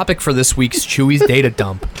 So the topic for this week's Chewy's Data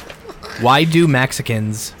Dump, why do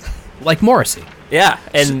Mexicans like Morrissey? Yeah,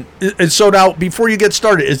 and And so now, before you get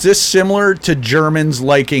started, is this similar to Germans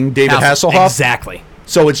liking David Hasselhoff? Exactly.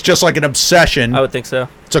 So it's just like an obsession. I would think so.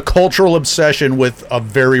 It's a cultural obsession with a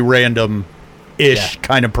very random-ish Yeah.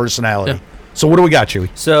 kind of personality. Yeah. So what do we got, Chewy?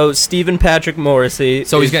 So Stephen Patrick Morrissey.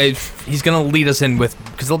 So is- he's gonna lead us in with,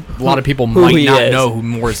 because a lot of people Who might he not is. know who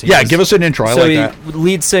Morrissey Yeah, is. give us an intro. I so like he that.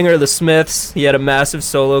 lead singer of the Smiths. He had a massive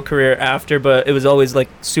solo career after, but it was always like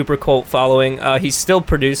super cult following. He's still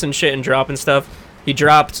producing shit and dropping stuff. He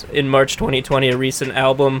dropped in March 2020 a recent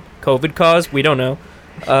album, COVID Cause. We don't know.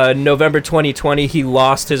 November 2020, he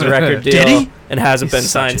lost his record deal Did he? and hasn't been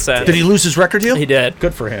signed since. Did he lose his record deal? He did.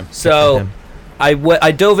 Good for him. So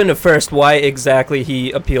I dove into first why exactly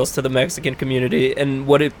he appeals to the Mexican community, and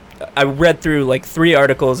I read through like 3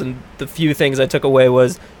 articles, and the few things I took away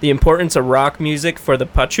was the importance of rock music for the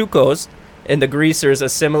Pachucos and the Greasers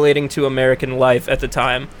assimilating to American life at the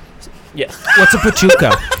time. Yeah, What's a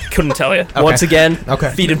Pachuco? couldn't tell you. Once again,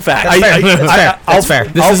 Okay. feeding facts. That's fair.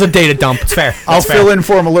 This is a data dump. It's fair. I'll fill in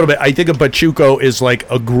for him a little bit. I think a Pachuco is like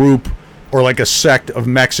a group or like a sect of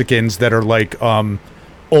Mexicans that are like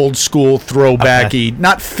old school throwbacky,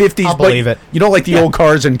 not 50s, I'll but believe it. you know, like the old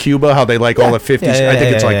cars in Cuba, how they like all the 50s. I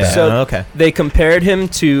think it's like that. So okay. they compared him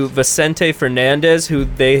to Vicente Fernandez, who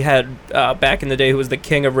they had back in the day, who was the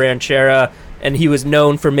king of ranchera, and he was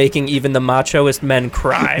known for making even the machoest men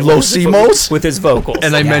cry. Los Simos? with his vocals.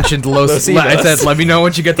 And I mentioned Los Los I said, let me know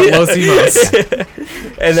once you get the Los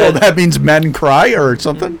Simos. And So then, that means men cry or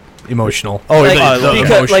something? Emotional. Oh, like, the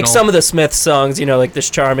because, like emotional. some of the Smiths songs, you know, like This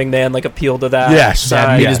Charming Man, like appeal to that. Yes,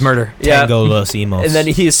 side. Meat yes. is murder. Yeah. Tango Los Imos. And then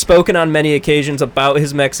he has spoken on many occasions about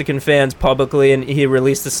his Mexican fans publicly, and he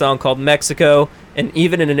released a song called Mexico, and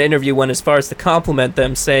even in an interview went as far as to compliment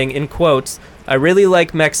them, saying, in quotes, "I really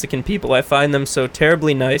like Mexican people. I find them so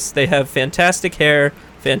terribly nice. They have fantastic hair,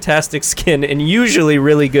 fantastic skin, and usually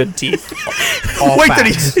really good teeth." Wait, did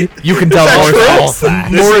he? You can tell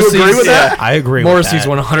Morrissey agree with that? I agree Morrissey's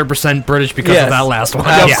with that. 100% British because Yes. of that last one.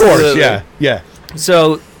 Yeah, Of course, Absolutely. yeah.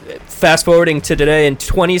 So, fast forwarding to today, in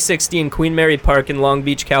 2016, Queen Mary Park in Long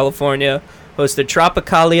Beach, California, hosted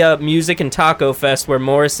Tropicalia Music and Taco Fest, where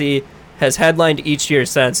Morrissey has headlined each year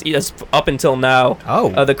since, up until now.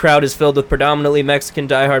 Oh. The crowd is filled with predominantly Mexican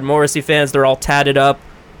diehard Morrissey fans. They're all tatted up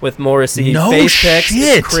with Morrissey No face pics.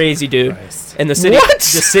 shit. It's crazy, dude. And the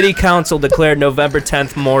city council declared November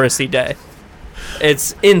 10th Morrissey Day.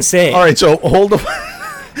 It's insane. All right, so hold on.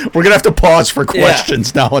 We're gonna have to pause for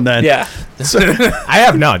questions now and then. Yeah. I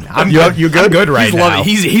have none. You good? I'm good right He's now. loving.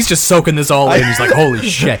 He's just soaking this all in. He's like, holy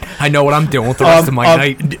shit! I know what I'm doing with the rest of my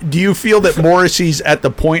night. Do you feel that Morrissey's at the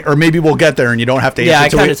point, or maybe we'll get there and you don't have to answer Yeah, I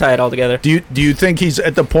to kind it. of tie it all together. Do you think he's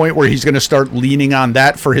at the point where he's going to start leaning on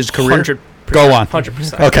that for his career? 100%. Go on.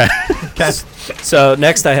 100%. Okay. So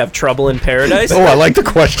next I have Trouble in Paradise. Oh, I like the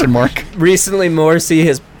question mark. Recently, Morrissey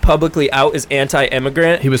has publicly out as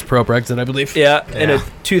anti-immigrant. He was pro-Brexit, I believe. Yeah, in a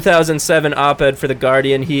 2007 op-ed for The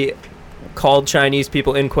Guardian, he called Chinese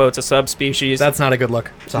people, in quotes, a subspecies. That's not a good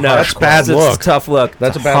look. That's bad it's look. a tough look.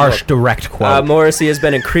 That's a bad Harsh, look. direct quote. Morrissey has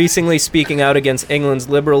been increasingly speaking out against England's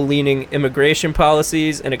liberal-leaning immigration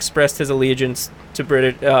policies and expressed his allegiance to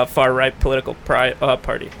British far-right political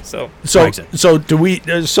party. So So do we?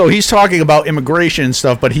 So he's talking about immigration and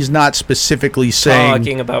stuff, but he's not specifically saying.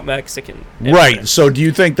 talking about Mexican Right. immigrants. So do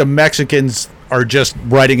you think the Mexicans are just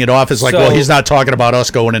writing it off as like, So- well, he's not talking about us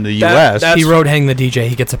going into the That- U.S. that's- He wrote "Hang the DJ."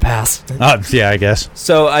 He gets a pass. Yeah, I guess.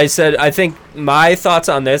 So I said, I think my thoughts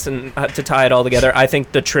on this, and to tie it all together, I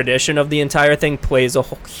think the tradition of the entire thing plays a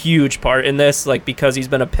huge part in this, like because he's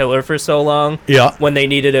been a pillar for so long. Yeah. When they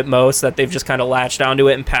needed it most, that they've just kind of latched onto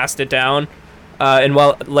it and passed it down. And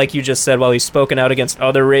while, like you just said, while he's spoken out against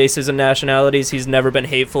other races and nationalities, he's never been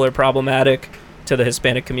hateful or problematic to the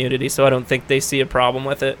Hispanic community. So I don't think they see a problem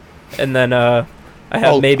with it. And then I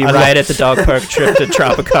have maybe I Riot at the Dog Park trip to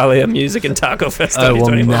Tropicalia Music and Taco Fest I will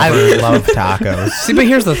 2021. I love tacos. See, but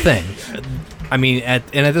here's the thing. I mean, at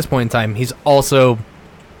this point in time, he's also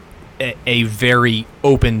a very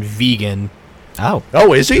open vegan Oh.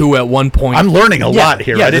 Oh, is he? who at one point I'm learning a lot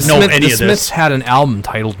here. I didn't know any the of Smiths this. had an album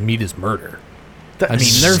titled "Meat Is Murder." I mean,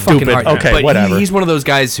 they're Stupid. fucking hard. Okay, but whatever. He's one of those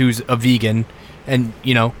guys who's a vegan, and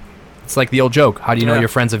you know, it's like the old joke: how do you know Yeah. your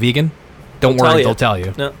friend's a vegan? Don't They'll worry, tell you. they'll tell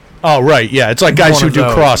you. No, Oh, right. Yeah, it's like guys One who of do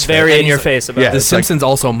those. CrossFit. very in he's- your face about yeah, it. The it's like- Simpsons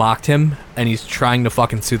also mocked him, and he's trying to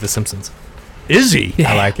fucking sue The Simpsons. Is he?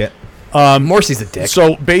 I like it. Morrissey's a dick.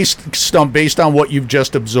 So based on what you've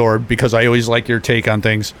just absorbed, because I always like your take on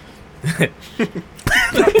things.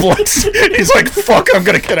 He's like, fuck, I'm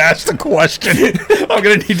gonna get asked a question. I'm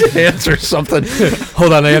gonna need to answer something.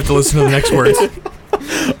 Hold on, I have to listen to the next words.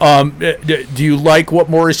 Do you like what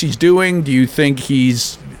Morrissey's doing? Do you think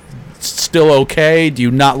he's still okay? Do you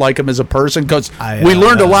not like him as a person? Because we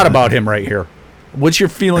learned a lot about him right here. What's your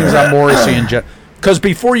feelings on Morrissey in general? Because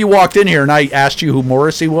before you walked in here and I asked you who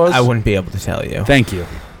Morrissey was, I wouldn't be able to tell you. thank you.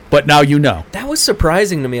 But now you know. That was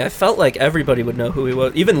surprising to me. I felt like everybody would know who he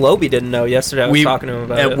was. Even Loby didn't know yesterday. I was talking to him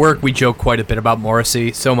about at it. work we joke quite a bit about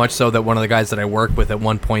Morrissey, so much so that one of the guys that I work with at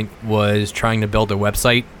one point was trying to build a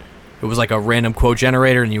website. It was like a random quote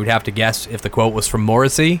generator, and you would have to guess if the quote was from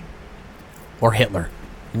Morrissey or Hitler.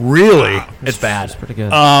 Really? It's bad. Pretty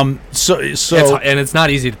good. So And it's not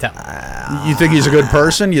easy to tell. You think he's a good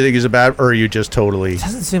person? You think he's a bad, or are you just totally?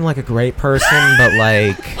 Doesn't seem like a great person, but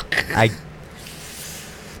like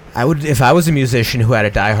I would, if I was a musician who had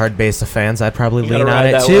a diehard base of fans, I'd probably gotta lean on ride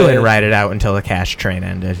it that too wave. and ride it out until the cash train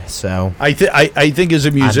ended. So I think as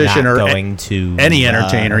a musician I'm or not going to any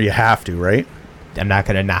entertainer, you have to, right? I'm not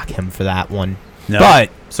going to knock him for that one. No. But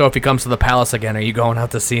So if he comes to the Palace again, are you going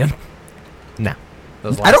out to see him? no, That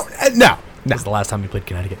was I don't. No. That was the last time he played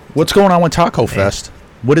Connecticut. What's going on with Taco Fest?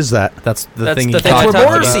 What is that? That's the That's thing the he thing talked with about.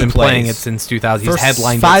 Morrissey He's been plays. playing it since 2000. He's For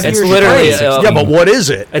headlined 5 it It's since years. literally Crazy. a, Yeah, but what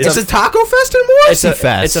is it? It's It's a- a Taco Fest and it's Morrissey a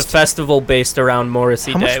Fest. it's a festival based around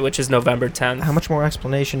Morrissey How much- Day, which is November 10th. How much more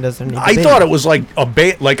explanation does there need to I be? thought it was like a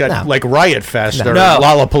No. like Riot Fest or No.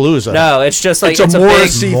 Lollapalooza. No, it's just like It's a big.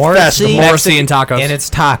 Morrissey Morrissey. festival. Morrissey and tacos. and it's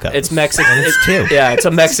tacos. It's Mexican. And it's two. Yeah, it's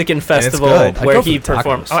a Mexican festival good. I'd where go he for tacos.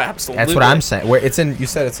 performs. Oh, absolutely. That's what I'm saying. Where it's in? You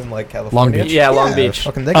said it's in like California. Long Beach. Yeah, Long Beach.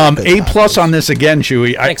 fucking they got good A plus tacos. on this again,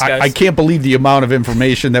 Chewy. Thanks, guys. I can't believe the amount of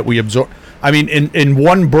information that we absorb. I mean, in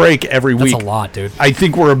one break every That's week, a lot, dude. I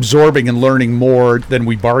think we're absorbing and learning more than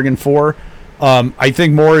we bargained for. I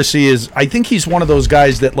think Morrissey is. I think he's one of those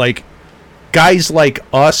guys that like guys like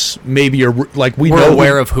us maybe are like we We're know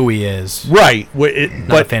aware of who he is. right. Not a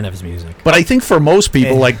But fan of his music. but I think for most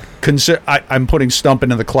people, Eh. like I'm putting Stump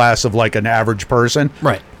into the class of like an average person.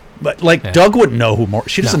 Right. But like Yeah. Doug wouldn't know who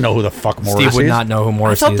she doesn't know who the fuck Morrissey Steve would is. not know who I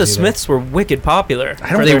Morrissey thought is the either. Smiths were wicked popular. I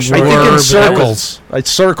don't for think. their I short- think in That was circles.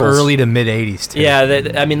 It's circles. Early to mid 80s, too. Yeah,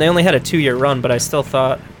 I mean they only had a 2-year run, but I still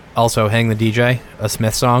thought, Also, Hang the DJ, a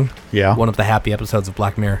Smith song. Yeah. One of the happy episodes of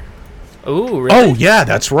Black Mirror. ooh, really? Oh yeah,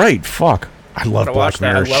 that's right. Fuck. I love Gotta Black watch that.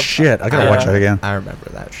 I Mirror. love- Shit, I gotta Yeah. watch that again. I remember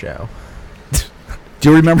that show. Do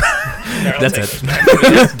you remember? That's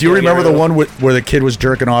it. Do you remember the one where the kid was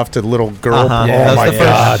jerking off to the little girl? Uh-huh. Oh That was my the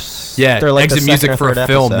god! first- Yeah, they're like the exit second music or for a third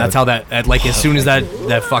film. episode. That's how that, like, as soon as that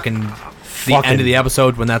fucking, the Fucking- end of the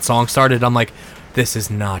episode, when that song started, I'm like, this is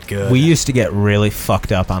not good. We used to get really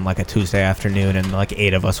fucked up on like a Tuesday afternoon, and like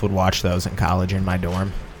 8 of us would watch those in college in my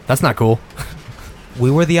dorm. That's not cool. We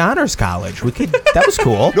were the honors college. We could. That was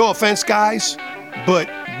cool. No offense, guys, but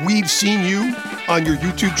we've seen you on your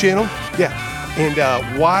YouTube channel. Yeah. And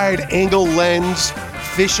wide angle lens,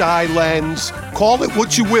 fisheye lens, call it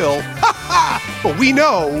what you will. But we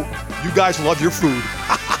know you guys love your food.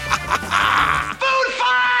 Food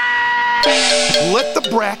fight! Let the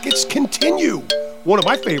brackets continue. One of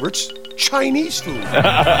my favorites, Chinese food.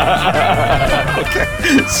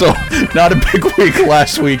 So not a big week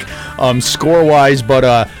last week, score wise,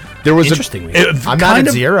 but there was Interesting week. I'm not at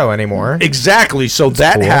 0 anymore. Exactly. So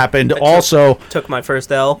that cool. happened. Also, Took my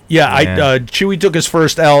first L. yeah, Yeah. Chewy took his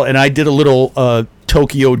first L, and I did a little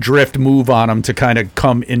Tokyo Drift move on him to kind of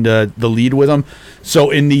come into the lead with him. So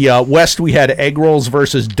in the West, we had egg rolls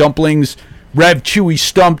versus dumplings. Rev, Chewy,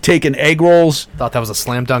 Stump taking egg rolls. Thought that was a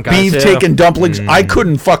slam dunk. guys. Beef too. taking dumplings. I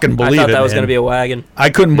couldn't fucking I believe thought it. that was man. going to be a wagon. I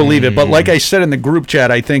couldn't believe it. But like I said in the group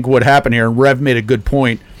chat, I think what happened here, and Rev made a good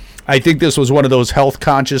point. I think this was one of those health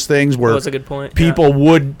conscious things where That was a good point. people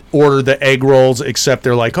would order the egg rolls, except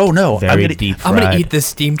they're like, oh no, Very I'm gonna, deep I'm fried. going to eat this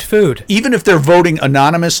steamed food. even if they're voting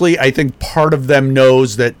anonymously, I think part of them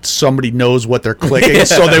knows that somebody knows what they're clicking,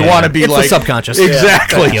 so they want to be It's the like subconscious.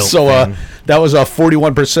 Exactly. Guilt So thing. that was a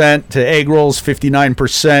 41% to egg rolls,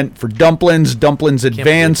 59% for dumplings. Dumplings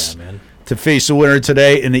advance believe that, man. to face the winner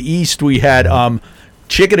today. In the East, we had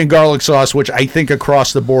chicken and garlic sauce, which I think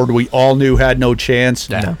across the board we all knew had no chance.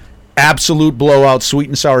 No. Absolute blowout. Sweet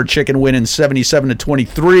and sour chicken winning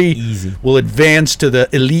 77-23. Easy. Will advance to the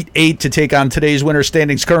Elite Eight to take on today's winner.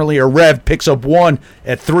 Standings currently are Rev picks up 1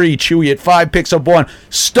 at 3. Chewy at 5 picks up 1.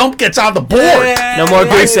 Stump gets on the board. No more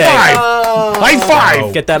High goose egg. five. High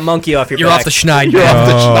five. Get that monkey off your You're back. off the schneid. You're man. off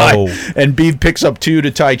the Oh. schneid. And Beef picks up 2 to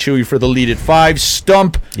tie Chewy for the lead at 5.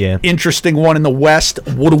 Stump. Yeah. Interesting one in the West.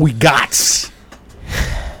 What do we got?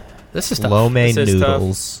 This is tough. Lo mein This is tough.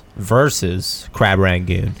 noodles versus crab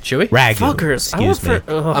rangoon. Chewy? Ragoon. Fuckers. I Excuse went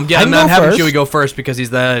me. for. ugh. I'm I can not go having first. Chewy go first because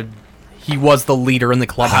he was the leader in the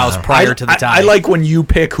clubhouse prior to the tie. I like when you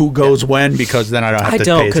pick who goes when because then I don't have I to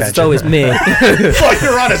don't pay because it's attention. always me. Fuck,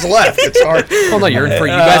 you're on his left. It's hard. Well, no, you're in for,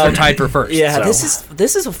 you guys are tied for first. Yeah, so.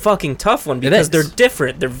 this is a fucking tough one because is. they're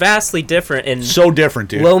different. They're vastly different. And So different,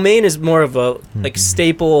 dude. lo mein is more of a Mm-hmm. like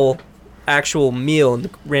staple actual meal, and the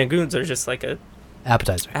rangoons are just like a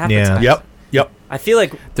appetizer. appetizer. Yep. I feel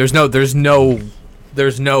like There's no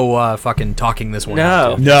fucking talking this one. No.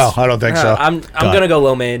 out, dude. No, I don't think so. I'm Got gonna it. go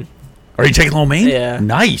lo mein. Are you taking lo mein? Yeah.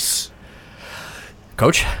 Nice.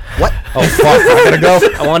 Coach, What? Oh fuck! I gotta go.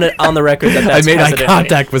 I want it on the record that I that's made eye hesitant.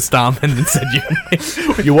 contact with Stom and then said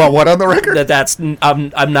you. You want what on the record? That's I'm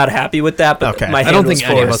not happy with that. But Okay. my I hand don't was think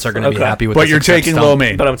any of forced. us are going to be Okay. happy with But this. you're except taking Stom. lo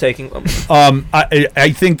mein. But I'm taking.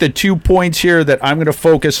 I think the 2 points here that I'm going to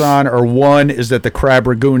focus on are, one is that the crab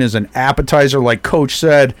ragoon is an appetizer, like Coach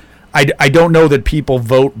said. I don't know that people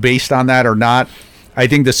vote based on that or not. I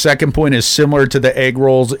think the second point is similar to the egg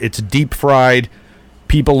rolls. It's deep fried.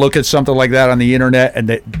 People look at something like that on the internet, and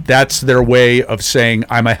that's their way of saying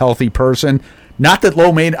I'm a healthy person. Not that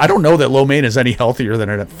lo mein. I don't know that lo mein is any healthier than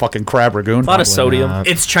a fucking crab ragoon. A lot of sodium. not.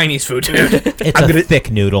 It's Chinese food, dude. It's I'm a gonna- thick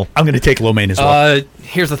noodle. I'm going to take lo mein as well.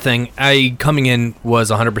 Here's the thing. I, coming in, was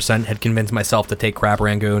 100% had convinced myself to take crab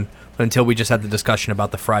rangoon. But until we just had the discussion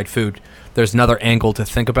about the fried food, there's another angle to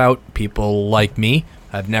think about. People like me,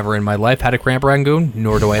 I've never in my life had a crab rangoon,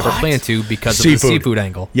 nor do I ever plan to because of the Seafood. seafood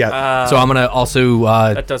angle. Yeah. So I'm going to also...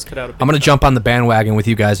 That does cut out a big I'm going to chunk. jump on the bandwagon with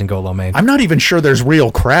you guys and go lo mein. I'm not even sure there's real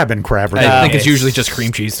crab in crab ragoon. I think it's it's usually just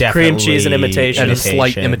cream cheese. Cream cheese and imitation. And a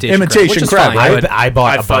slight imitation. Imitation which is crab, fine, right? but I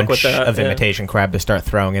bought I'd a fuck bunch with that, of yeah. imitation crab to start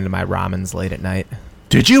throwing into my ramens late at night.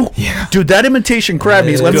 Did you? Yeah. Dude, that imitation crab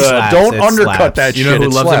meat, let me, Good. don't It undercut slaps. that You shit. know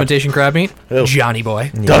who It loves slaps. imitation crab meat? Who? Johnny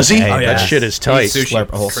Boy. Does he? Yeah, Oh, he that does. shit is tight. Eats sushi.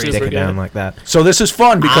 Slurp a whole Crazy. stick it Super down good. like that. So this is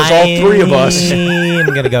fun because all three of us. I'm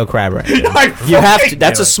gonna go crab rangoon You have to.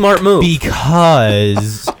 That's a smart move.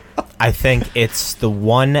 because I think it's the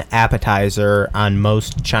one appetizer on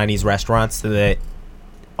most Chinese restaurants that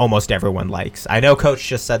almost everyone likes. I know Coach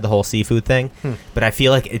just said the whole seafood thing, but I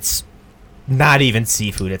feel like it's not even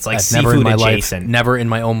seafood. It's like I've seafood never in my adjacent. life, never in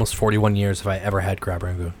my almost 41 years have I ever had crab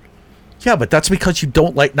rangoon. Yeah, but that's because you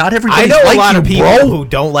don't like. Not everybody. I know like a lot you, of people bro. who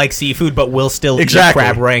don't like seafood but will still Exactly. eat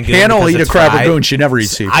crab rangoon. Hannah will because eat a it's crab fried. ragoon. She never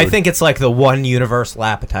eats seafood. I think it's like the one universal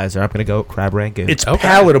appetizer. I'm gonna go crab rangoon. it's Okay.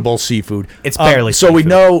 palatable seafood. It's barely So we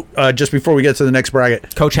seafood. know. Just before we get to the next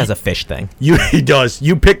bracket, Coach has a fish thing. he does.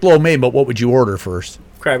 You picked lo mein, but what would you order first?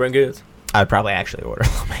 Crab rangoons. I'd probably actually order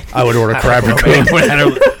lo mein. I would order crab ragoon.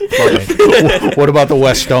 What about the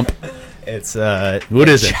West Stump? It's What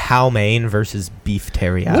is it? chow mein versus beef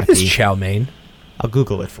teriyaki. What is chow mein? I'll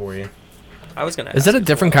Google it for you. I was gonna. Is that a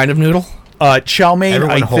different kind of noodle? Chow mein,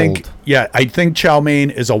 Everyone I think. hold. Yeah, I think chow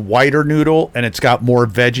mein is a whiter noodle, and it's got more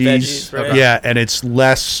veggies. Veggies, right. Yeah, and it's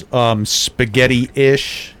less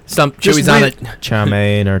spaghetti-ish. Stump Just Chewy's on read- it. Chow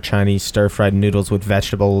mein or Chinese stir-fried noodles with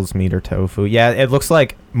vegetables, meat, or tofu. Yeah, it looks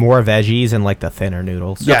like more veggies and like the thinner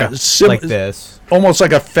noodles. Yeah, like this. Almost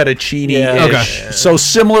like a fettuccine-ish. Yeah. Okay. So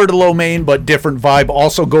similar to lo mein, but different vibe.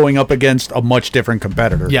 Also going up against a much different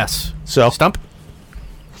competitor. Yes. So Stump?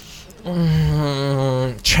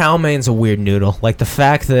 Chow mein's a weird noodle. Like the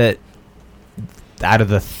fact that out of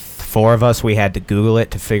the four of us, we had to Google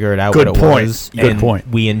it to figure it out Good what it point. was. Good and point.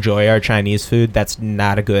 We enjoy our Chinese food. That's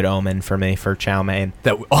not a good omen for me for chow mein.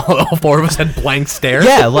 That all four of us had blank stares?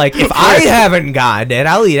 Yeah, like if I haven't gotten it,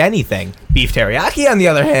 I'll eat anything. Beef teriyaki, on the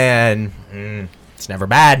other hand, it's never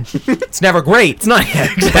bad. It's never great. It's not.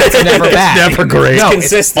 That's never bad. never great. No, It's it's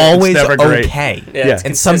consistent. always It's never great. okay. Yeah, Yeah. it's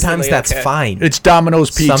And sometimes consistently that's okay. fine. it's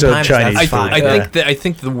Domino's Pizza Sometimes Chinese that's food. fine. I Yeah.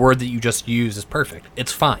 think the word that you just used is perfect.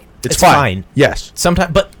 It's fine. it's it's fine. fine. Yes,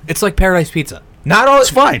 Sometimes, but It's like Paradise Pizza. not all.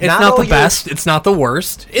 It's fine. It's not all the your- best. It's not the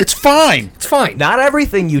worst. it's fine. It's fine. Not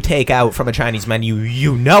everything you take out from a Chinese menu,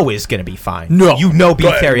 you know is going to be fine. No. you know beef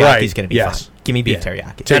Right, teriyaki right, is going to be yes. fine. Give me beef Yeah.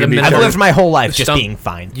 teriyaki. Take a minute. I've lived my whole life just Stump- being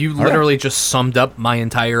fine. You literally just summed up my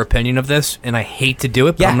entire opinion of this, and I hate to do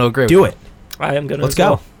it, but I'm going to agree do with it. I am gonna. Let's as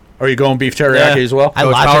well. go. Are you going beef teriyaki Yeah. as well? I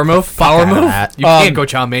you. logic Power the move? fuck Power out of move? that. You can't go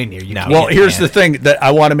chow mein here. You No. can't. Well, here's can't. the thing that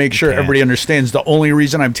I want to make sure can't. everybody understands. The only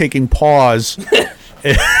reason I'm taking pause, You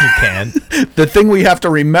can. the thing we have to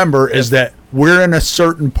remember is that we're in a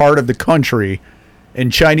certain part of the country,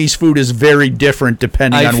 and Chinese food is very different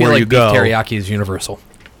depending I on feel where like you beef go. teriyaki is universal.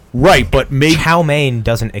 Right, but maybe Chow mein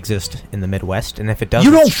doesn't exist in the Midwest, and if it does,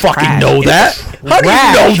 you don't it's fucking trash. know It's that. How do you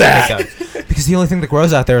trash know if it that? does. Because the only thing that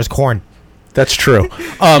grows out there is corn. That's true.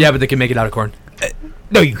 Yeah, but they can make it out of corn.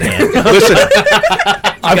 No, you can't. Listen,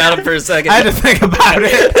 I got him for a second. I had to think about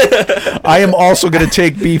it. I am also going to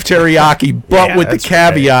take beef teriyaki, but Yeah, with the that's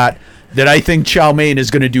right. caveat that I think chow mein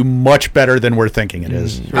is going to do much better than we're thinking it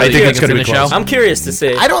is. I Really think think it's going to be it's gonna close. show? I'm curious to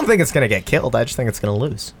see. I don't think it's going to get killed. I just think it's going to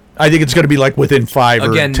lose. I think it's going to be like within 5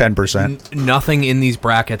 or Again, 10%. Nothing in these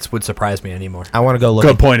brackets would surprise me anymore. I want to go look.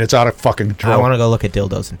 Good point. It's out of fucking I control. want to go look at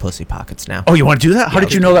dildos and pussy pockets now. Oh, you want to do that? How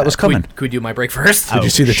did you know that was coming? Could we do my break first? Did you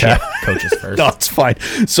see the shit. tab? Coaches first. No, it's fine.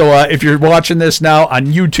 So if you're watching this now on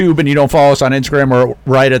YouTube and you don't follow us on Instagram or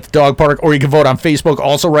right at the dog park, or you can vote on Facebook,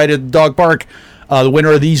 also right at the dog park, the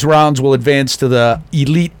winner of these rounds will advance to the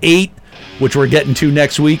Elite 8, which we're getting to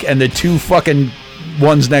next week, and the two fucking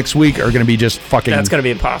ones next week are going to be just fucking. That's gonna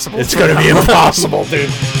be impossible. It's going to be impossible, dude.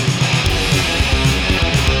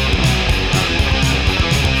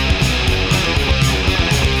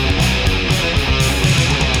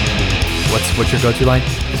 What's your go-to line?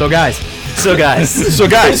 So guys. So guys, So,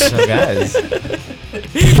 guys, So guys,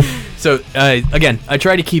 So again, I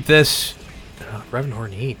try to keep this Reverend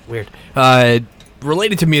Ornate, weird.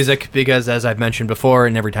 Related to music because, as I've mentioned before,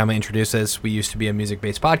 and every time I introduce this, we used to be a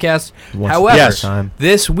music-based podcast. Once However, Yes. time.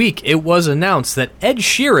 this week it was announced that Ed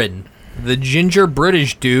Sheeran, the ginger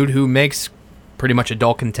British dude who makes pretty much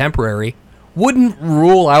adult contemporary, wouldn't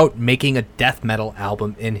rule out making a death metal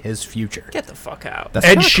album in his future. get the fuck out. That's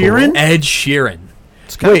Ed kinda Sheeran? cool. Ed Sheeran.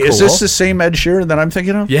 It's kinda wait, is this cool. the same Ed Sheeran that I'm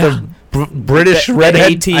thinking of? Yeah. The British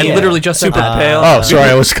redhead. AT, I literally just said super that. pale. Oh, sorry,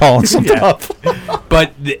 I was calling something Yeah. up.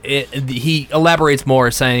 But he elaborates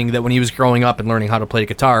more, saying that when he was growing up and learning how to play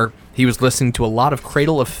guitar, he was listening to a lot of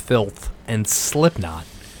Cradle of Filth and Slipknot.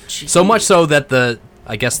 So much so that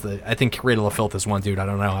I think Cradle of Filth is one dude. I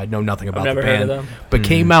don't know. I know nothing about never the heard band, of them. but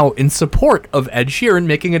came out in support of Ed Sheeran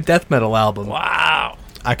making a death metal album. Wow.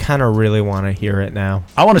 I kind of really want to hear it now.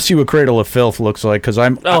 I want to see what Cradle of Filth looks like because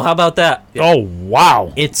I'm. Oh, how about that? Oh,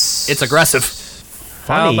 wow. It's aggressive.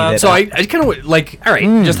 Funny. How about that So I kind of like, all right,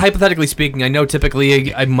 just hypothetically speaking, I know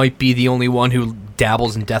typically I might be the only one who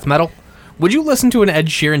dabbles in death metal. Would you listen to an Ed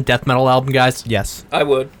Sheeran death metal album, guys? yes, I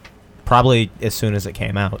would. probably as soon as it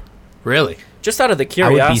came out. Really? Just out of the I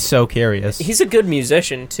curiosity. would be so curious. He's a good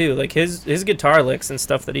musician too. Like his guitar licks and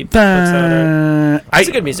stuff that he puts out. He's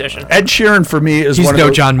a good musician. Ed Sheeran for me is He's one no of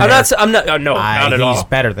those, John Mayer. I'm not. Oh, no, not at He's all.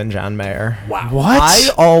 better than John Mayer. Wow. What? I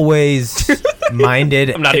always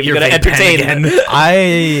minded. I'm not even Your gonna vape pen entertain again. it.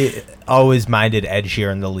 I always minded Ed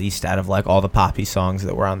Sheeran the least out of like all the poppy songs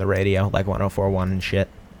that were on the radio, like 104.1 and shit.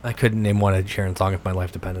 I couldn't name one Ed Sheeran song if my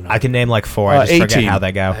life depended on it. I can name like four. I just forget A-Team. how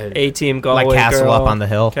they go. A-Team, Galway Castle Girl, Up on the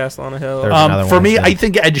Hill. Castle on the Hill. There's another For one me, too. I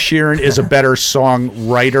think Ed Sheeran is a better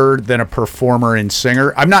songwriter than a performer and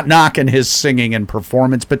singer. I'm not knocking his singing and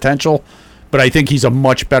performance potential, but I think he's a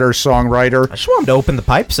much better songwriter. I just want him to open the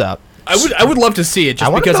pipes up. I would love to see it I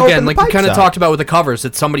just want because him to again, open like the we kind of pipes up. talked about with the covers,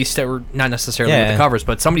 that somebody not necessarily with Yeah. the covers,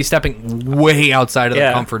 but somebody stepping way outside of Yeah.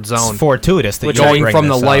 their comfort zone, It's fortuitous that you going bring from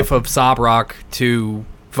the this life up. of sob rock to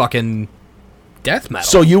fucking death metal.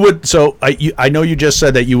 So you would. So I know you just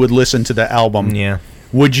said that you would listen to the album. Yeah.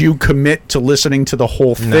 Would you commit to listening to the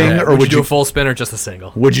whole thing, Yeah, or would do you a full spin or just a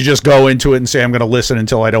single? would you just go into it and say I'm going to listen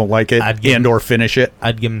until I don't like it I'd give- and or finish it?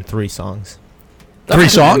 I'd give him 3 songs. 3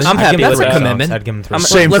 songs? I'm I'd happy give him with three that. songs. Commitment. I'd give him 3 I'm- songs.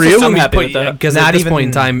 Same for Let's you? assume I'm he's happy with that. because Not at this even- point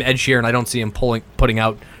in time, Ed Sheeran, I don't see him putting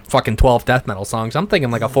out fucking 12 death metal songs. I'm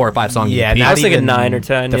thinking like a 4 or 5 song Yeah, EP. not I was thinking even 9 or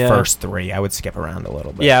 10, The yeah. first 3, I would skip around a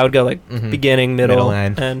little bit. Yeah, I would go like beginning, middle, Middle,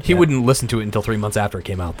 end. and He wouldn't listen to it until 3 months after it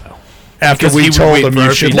came out, though. After Because we he would told wait him for you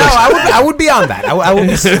our should feedback. listen. No, I would be on that. I would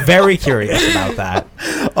be very curious about that.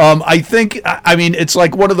 I think, I mean, it's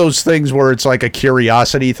like one of those things where it's like a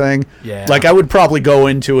curiosity thing. Yeah. Like I would probably go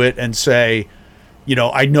into it and say, you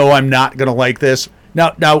know I'm not going to like this.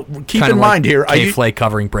 Now, keep Kinda in mind here, K-Flake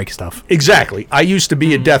covering break stuff. exactly. I used to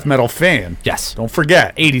be a death metal fan. Yes. Don't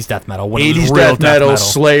forget. 80s death metal. When it was 80s real death metal,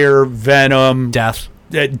 Slayer, Venom, death.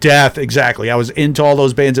 Death, exactly. I was into all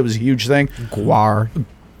those bands. It was a huge thing. Guar.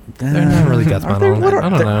 They're not really death Are metal. they- what are- I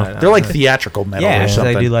don't know. They're like theatrical metal Yeah, or 'cause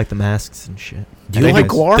something. I do like the masks and shit. Do you like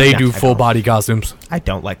Guar? They Yeah, do I full don't. body costumes. I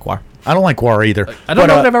don't like Guar. I don't like Guar either. I don't But,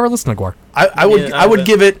 know that I've ever listened to Guar. I would Yeah, I would I-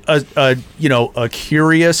 give it a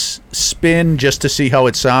curious spin just to see how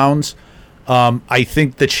it sounds. I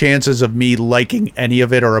think the chances of me liking any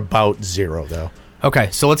of it are about 0 though. Okay,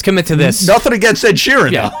 so let's commit to this. Nothing against Ed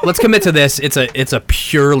Sheeran. Yeah, let's commit to this. It's a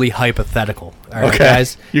purely hypothetical. All right, Okay.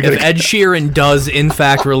 guys. You're If gonna- Ed Sheeran does in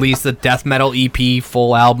fact release the death metal EP,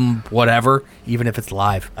 full album, whatever, even if it's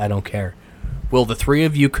live, I don't care. Will the 3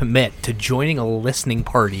 of you commit to joining a listening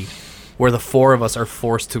party where the 4 of us are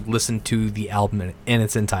forced to listen to the album in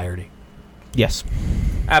its entirety? Yes.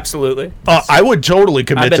 absolutely. I would totally I've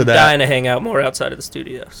commit been to that. dying to hang out more outside of the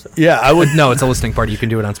studio. So. Yeah, I would. No, it's a listening party. You can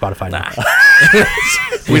do it on Spotify now. Nah.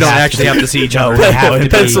 We don't actually have to see each other. We have to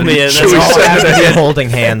Pencil be, me in. Should That's we all send I it have to in? do. holding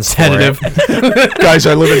hands. Tentative. Guys,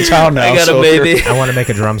 I live in town now. I got so a baby. I want to make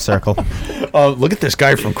a drum circle. Look at this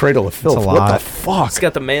guy from Cradle of Filth. a What the lot. fuck? It's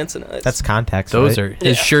got the Manson eyes. That's context. Those right? are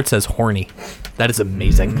his shirt says horny. That is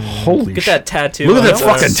amazing. Holy Look at shit. that tattoo. Look at on that his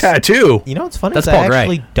fucking arms. tattoo. You know what's funny? That's is Paul I Gray.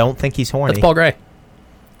 actually don't think he's horny. That's Paul Gray.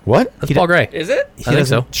 What? That's Paul Gray. Is it? He think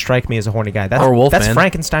doesn't so. strike me as a horny guy. That's, Or Wolfman. That's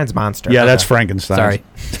Frankenstein's monster. Yeah, that's Frankenstein.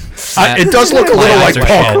 Sorry. It does look a My little eyes like are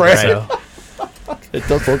Paul shut, Gray. so- It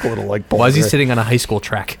does look a little like Why is he Boulder. sitting on a high school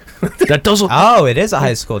track? That does look. Oh, it is a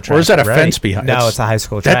high school track. Or is that a right. fence behind? No, It's- it's a high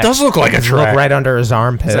school that track. does look like a Does it track. Look right under his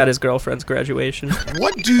armpit. Is that his girlfriend's graduation?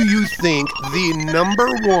 What do you think the number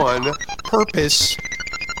one purpose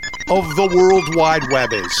of the World Wide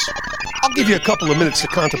Web is? I'll give you a couple of minutes to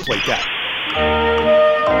contemplate that.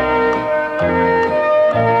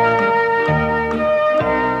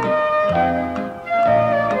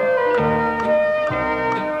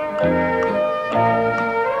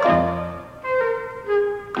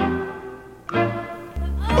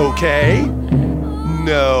 Okay.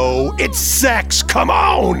 No, it's sex. Come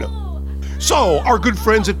on. So, our good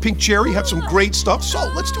friends at Pink Cherry have some great stuff.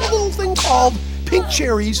 So, let's do a little thing called Pink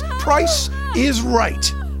Cherry's Price is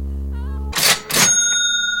Right.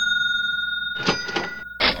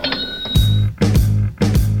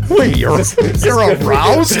 Wait, you're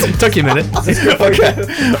aroused? Took you a minute.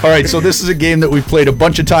 Okay. All right, so this is a game that we've played a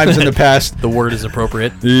bunch of times in the past. The word is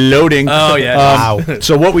appropriate. Loading. Oh, yeah. Wow.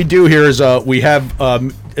 So what we do here is we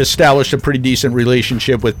have established a pretty decent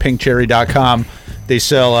relationship with pinkcherry.com. They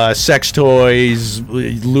sell sex toys,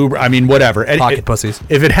 lube, I mean, whatever. Pocket pussies.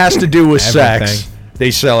 If it has to do with sex, Everything.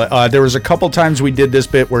 they sell it. There was a couple times we did this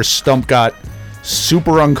bit where Stump got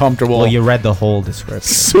super uncomfortable. Well, you read the whole description.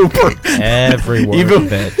 super. Every word Even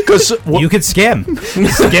of it. because You could skim.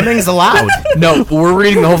 Skimming's allowed. No, we're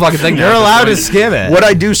reading the whole fucking thing. You're allowed to skim it. what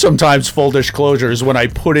I do sometimes, full disclosure, is when I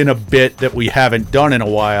put in a bit that we haven't done in a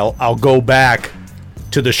while, I'll go back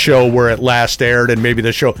to the show where it last aired and maybe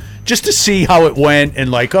the show just to see how it went and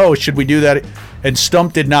like, oh, should we do that? And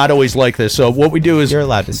Stump did not always like this. So what we do is You're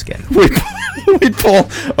allowed to skim. we pull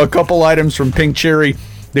a couple items from Pink Cherry.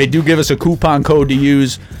 They do give us a coupon code to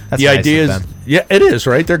use. That's the nice idea of is, them. yeah, it is,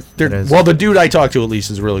 right? They're It is. well, the dude I talked to at least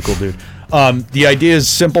is a really cool dude. The idea is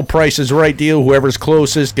simple price is right deal. Whoever's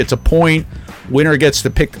closest gets a point. Winner gets to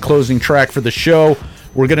pick the closing track for the show.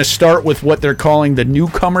 We're going to start with what they're calling the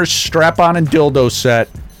newcomer's strap-on and dildo set.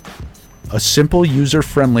 A simple,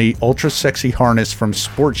 user-friendly, ultra-sexy harness from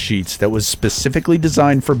Sport Sheets that was specifically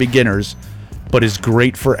designed for beginners, but is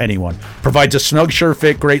great for anyone. Provides a snug, sure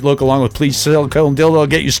fit, great look, along with please silicone dildo. I'll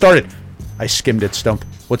get you started. I skimmed it, Stump.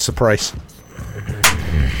 What's the price?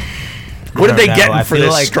 What are they getting for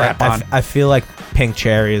this strap-on? I feel like Pink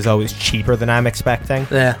Cherry is always cheaper than I'm expecting.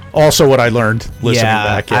 Yeah. Also, what I learned listening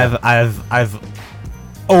back. Yeah. I've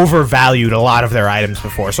overvalued a lot of their items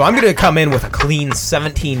before, so I'm going to come in with a clean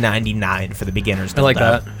 $17.99 for the beginners. I like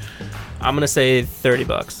that. I'm gonna say $30.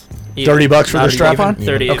 $30 for the Not strap-on? even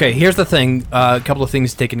 30. Okay, here's the thing. A couple of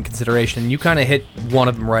things to take into consideration. You kind of hit one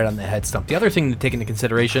of them right on the head, Stump. The other thing to take into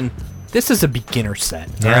consideration, this is a beginner set,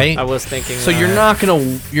 Yeah. right? I was thinking. So you're not gonna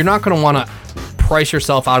want to price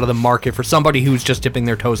yourself out of the market for somebody who's just dipping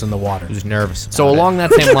their toes in the water. Who's nervous? So about it. along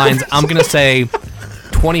that same lines, I'm gonna say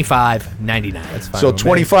 $25.99. That's fine So with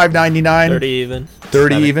me. $25.99, 30 even.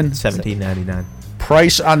 30 even. $17.99.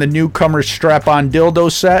 Price on the newcomer's strap-on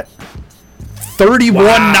dildo set.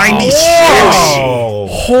 $31.96. Whoa.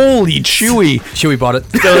 Holy chewy. Chewy bought it.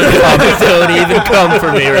 Don't even come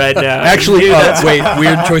for me right now. Actually, Wait,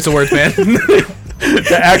 weird choice of words, man.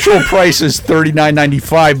 the actual price is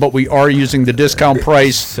 $39.95, but we are using the discount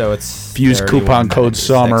price. So it's Use coupon code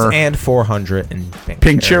SUMMER. and 400 in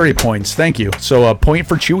Pink cherry points. Thank you. So a point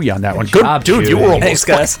for Chewy on that one. Good, job, dude. You Chewy. were almost Thanks,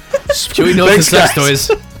 guys. Chewy knows his Thanks, sex guys.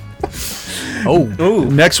 toys. Oh,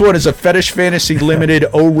 Next one is a Fetish Fantasy Limited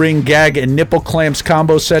O-ring gag and nipple clamps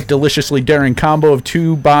combo set. Deliciously daring combo of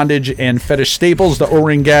 2 bondage and fetish staples. The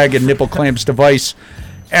O-ring gag and nipple clamps device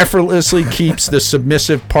effortlessly keeps the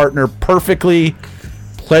submissive partner perfectly,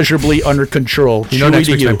 pleasurably under control. you know Chewy next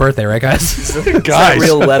to week's you. my birthday, right, guys? Guys,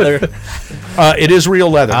 Real leather. it is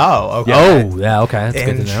real leather. Oh, okay. Oh, yeah, okay, that's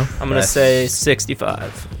good to know. I'm gonna say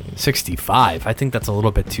 65. 65. I think that's a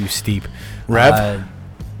little bit too steep. Rev?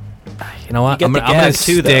 You know what? You get the I'm gonna gag,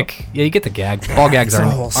 too, though. stick. Yeah, you get the gag. Ball gags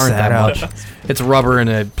aren't whole that setup. much. It's rubber and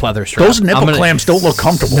a pleather strap. Those nipple I'm gonna- clamps don't look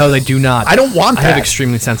comfortable. No, they do not. I don't want I have that.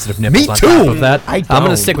 extremely sensitive nipples. Me on too. Top of that, I I'm gonna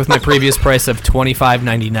don't. stick with my previous price of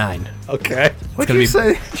 $25.99. Okay. It's gonna be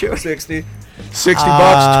 60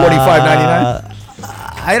 bucks, $25.99.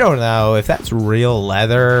 I don't know if that's real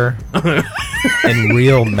leather and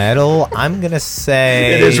real metal. I'm gonna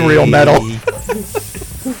say It is real metal.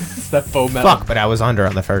 that faux metal. Fuck, but I was under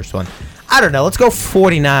on the first one. I don't know. Let's go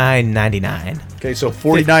 $49.99. Okay, so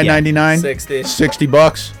 $49.99. 60. 60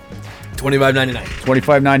 bucks. $25.99.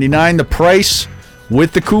 $25.99. The price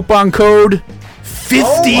with the coupon code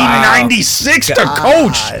 $15.96 to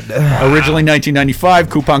Coach. Originally $19.95.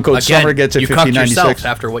 Coupon code Again, Summer gets it you cucked yourself $15.96.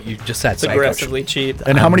 after what you just said. It's Sorry, aggressively cheap.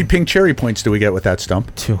 And how many pink cherry points do we get with that,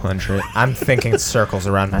 Stump? 200. I'm thinking circles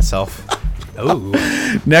around myself. Coach.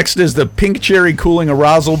 Ooh. Next is the Pink Cherry Cooling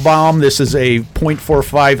Arousal Bomb. This is a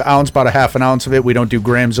 0.45 ounce, about a half an ounce of it. We don't do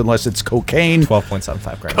grams unless it's cocaine.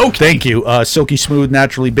 12.75 grams. Oh, thank you. Silky smooth,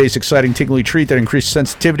 naturally based, exciting, tingly treat that increases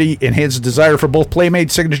sensitivity, enhances desire for both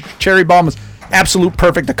Playmate. Signature Cherry Bomb is absolute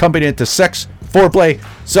perfect accompaniment to sex, foreplay,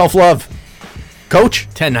 self-love. Coach?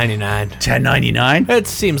 $10.99. $10.99. It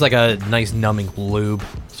seems like a nice numbing lube,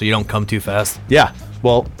 so you don't come too fast. Yeah.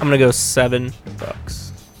 Well, I'm gonna go $7.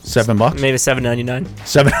 $7. Maybe $7.99.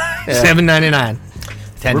 $7. $7.99.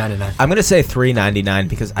 $10.99. I'm gonna say $3.99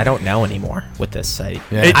 because I don't know anymore with this site.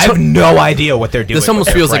 Yeah. I have no idea what they're doing. This almost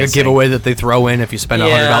with their feels like a pricing. giveaway that they throw in if you spend $100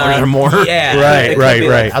 Yeah. or more. Yeah, Right, It could right, be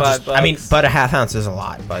right. I'll $5. just, I mean, but a half ounce is a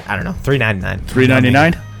lot. But I don't know. $3.99.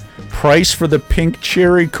 $3.99. Price for the Pink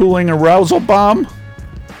Cherry Cooling Arousal Bomb?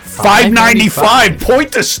 $5.95.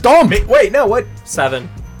 Point to Stump. Wait, no, what? 7.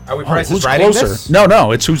 Are we Oh, prices who's writing closer? this?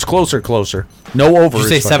 No, it's who's closer. No over. Did you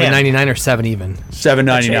say is fine. $7.99 or 7 even? I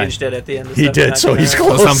 $7.99. changed it at the end of He did, so he's $7.99.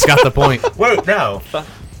 close. So Tom's got the point. Whoa, no.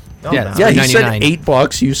 No, Yeah, no. Yeah, he said $3.99.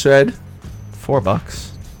 $8. You said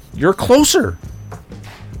 $4. you're closer.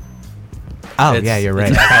 Oh, It's- yeah, you're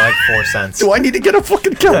right. I like 4 cents. Do I need to get a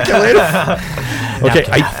fucking calculator? Okay,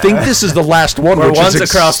 I think this is the last one, We're which ones is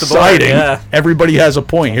across the board, exciting. yeah. Everybody has a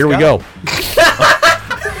point. Here we go.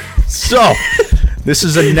 So, this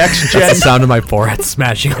is a next gen. That's the sound of my forehead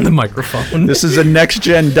smashing on the microphone. This is a next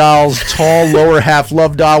gen doll's tall lower half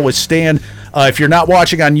love doll with stand. If you're not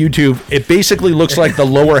watching on YouTube, it basically looks like the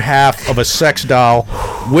lower half of a sex doll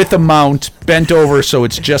with a mount bent over, so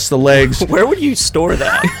it's just the legs. Where would you store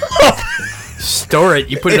that? Store it.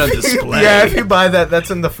 You put it on display. Yeah, if you buy that,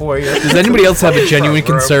 that's in the foyer. Does anybody else have a genuine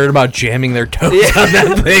concern about jamming their toes on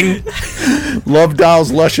that thing? Love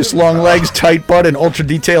doll's luscious long legs, tight butt, and ultra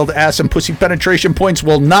detailed ass and pussy penetration points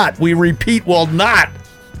will not, we repeat, will not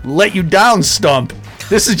let you down, Stump.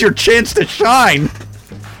 This is your chance to shine.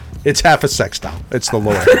 It's half a sex doll. It's the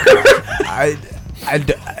lower.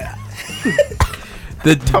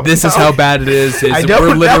 This is how bad it is. I don't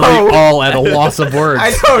We're literally know. all at a loss of words. I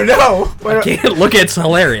don't know. I can't look. It's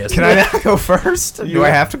hilarious. Can I not go first? Do I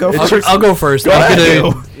have to go first? I'll go first. Go I'm ahead.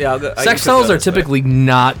 gonna- Yeah, I'll go, Sex dolls are typically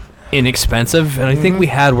not inexpensive, and I think we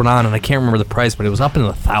had one on, and I can't remember the price, but it was up in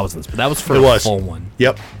the thousands. But that was for It a was. full one.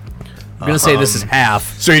 Yep. I'm gonna say this is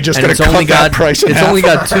half. So you're just and gonna it's only cut that got price in It's half? only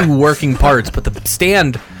got 2 working parts, but the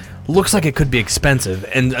stand looks like it could be expensive,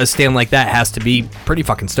 and a stand like that has to be pretty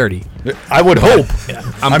fucking sturdy. I would hope.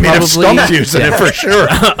 I'm I mean, if probably- Stump's using it for sure.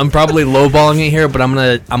 I'm probably lowballing it here, but I'm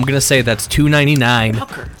gonna say that's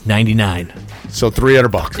 $299.99. So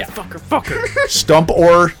 $300. Yeah. Fucker. Stump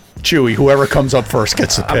or Chewy, whoever comes up first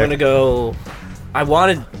gets the I'm gonna pick. go. I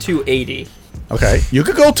wanted 280, Okay, you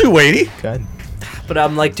could go 280. Good. but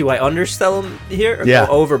I'm like, do I undersell them here or Yeah.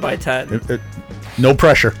 go over by 10? No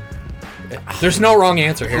pressure. There's no wrong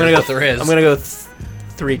answer here. I'm gonna go. but there is. I'm gonna go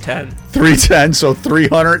 310. 310. So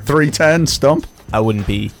 300, 310. Stump. I wouldn't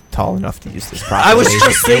be tall enough to use this properly. I was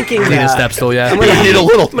just thinking Need a that. step stool, yeah. I'm gonna You need a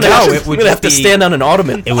little. No, it I'm would gonna have just to be- stand on an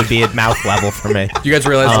ottoman. It would be at mouth level for me. You guys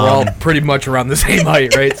realize we're all pretty much around the same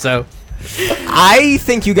height, right? So I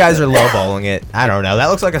think you guys are lowballing it. I don't know. That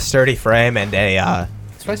looks like a sturdy frame and a,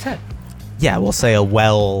 that's what I said. yeah, we'll say a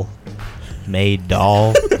well-made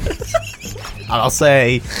doll. I'll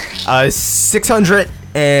say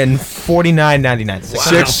 $649.99. So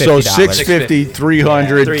 $650,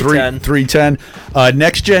 300, 310. 310.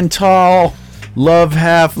 Next gen tall, love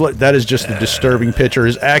half. That is just a disturbing picture.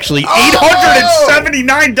 Is actually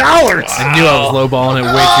 $879. I knew I was lowballing it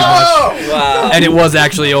way too much. Wow. And it was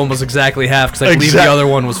actually almost exactly half because I believe the other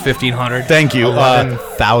one was $1,500. Thank you.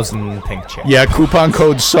 11,000 pink chips. Yeah, coupon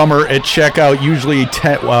code SUMMER at checkout. Usually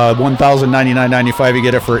 $1,099.95. You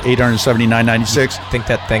get it for $879.96. I think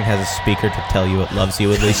that thing has a speaker to tell you it loves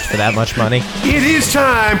you at least for that much money. It is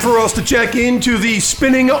time for us to check into the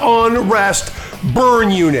Spinning on Rest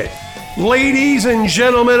burn unit. Ladies and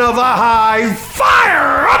gentlemen of the Hive,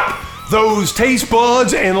 fire up those taste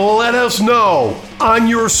buds and let us know on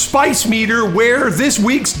your spice meter where this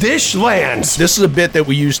week's dish lands. This is a bit that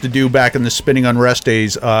we used to do back in the Spinning on Rest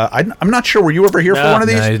days. I'm not sure. Were you ever here for one of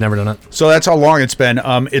these? No, he's never done it. So that's how long it's been.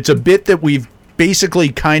 It's a bit that we've basically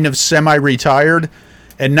kind of semi-retired,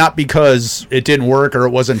 and not because it didn't work or it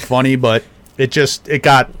wasn't funny, but it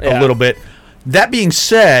got a little bit. That being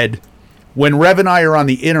said, when Rev and I are on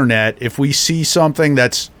the internet, if we see something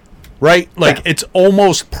that's right, like it's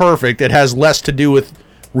almost perfect, it has less to do with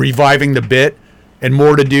reviving the bit and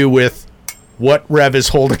more to do with what Rev is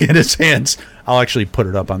holding in his hands. I'll actually put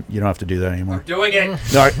it up on. You don't have to do that anymore. Doing it.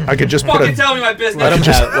 No, I could just put it. tell me my business. Let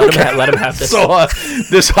him have this. So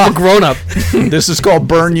this I'm grown up. this is called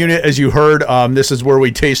Burn Unit, as you heard. This is where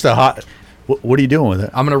we taste a hot. What are you doing with it?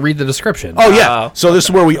 I'm going to read the description. Oh yeah. Wow. So this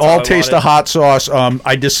is where we That's all all I taste wanted. the hot sauce.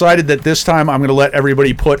 I decided that this time I'm going to let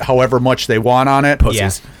everybody put however much they want on it.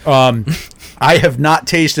 Yes. I have not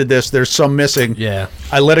tasted this. There's some missing. Yeah.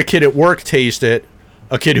 I let a kid at work taste it.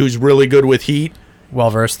 A kid who's really good with heat,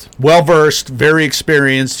 Well versed. well versed, very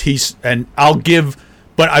experienced.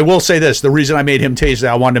 But I will say this: the reason I made him taste it,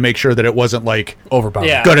 I wanted to make sure that it wasn't like Overpowered.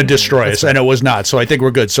 Yeah. gonna destroy us, and it was not. So I think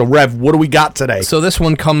we're good. So Rev, what do we got today? So this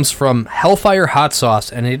one comes from Hellfire Hot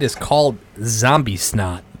Sauce, and it is called Zombie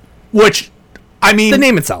Snot. Which, I mean, The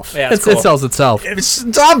name itself. Yeah, it's It cool. sells itself. it's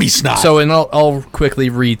zombie snot. So, and I'll quickly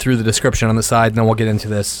read through the description on the side, and then we'll get into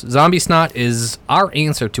this. Zombie Snot is our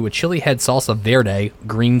answer to a chili head salsa verde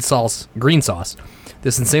green sauce.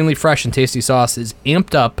 This insanely fresh and tasty sauce is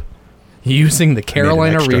amped up using the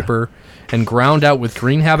Carolina extra. Reaper and ground out with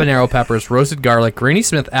green habanero peppers, roasted garlic, Granny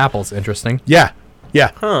Smith apples. Interesting. yeah.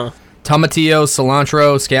 Huh. Tomatillo,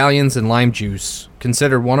 cilantro, scallions, and lime juice.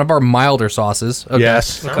 Considered one of our milder sauces. Okay.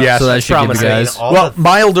 Yes. Okay. Yes. So that should give you Promising. guys. All Well, the-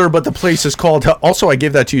 milder, but the place is called. Also, I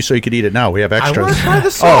gave that to you so you could eat it now. We have I extras. want to try the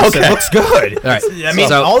sauce. okay. It looks good. All right. I mean,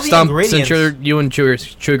 so, all the Stump, ingredients. since you and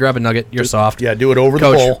Chewy grab a nugget, you're soft. Yeah, do it over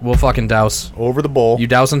Coach, the bowl. we'll fucking douse. Over the bowl. You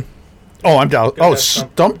dousing? Oh, I'm down. Oh,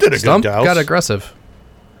 Stump did a Stump good douse. got aggressive.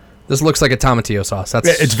 This looks like a tomatillo sauce. That's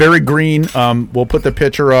Yeah, it's very green. We'll put the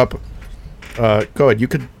picture up. Go ahead. You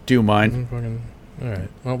could do mine. all right.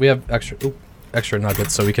 Well, we have extra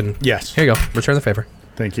nuggets, so we can. Yes. Here you go. Return the favor.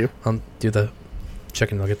 Thank you. Do the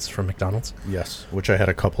chicken nuggets from McDonald's. Yes, which I had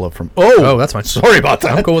a couple of from. Oh, that's fine. Sorry about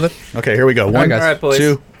that. I'm cool with it. Okay, here we go. right, One, guys. All right, boys.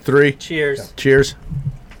 2, 3. Cheers. Cheers.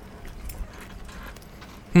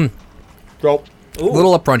 Go. A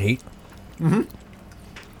little upfront heat.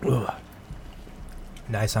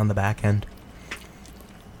 Nice on the back end.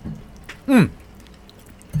 It's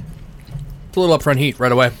a little upfront heat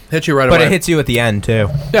right away. Hits you right But away. it hits you at the end too.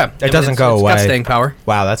 Yeah. It doesn't go It's away. got staying power.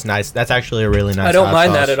 Wow, that's nice. That's actually a really nice. I don't hot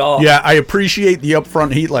mind sauce. that at all. Yeah, I appreciate the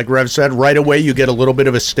upfront heat, like Rev said. Right away, you get a little bit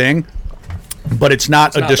of a sting, but it's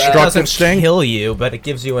not a not bad. It destructive doesn't sting. kill you, but it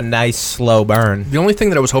gives you a nice slow burn. The only thing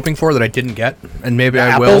that I was hoping for that I didn't get, and maybe The I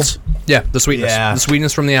apples? will. Yeah, the sweetness. Yeah. The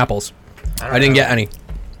sweetness from the apples. I didn't get any.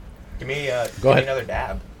 Give me, Go ahead. another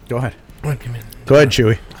dab. Go ahead. Go ahead,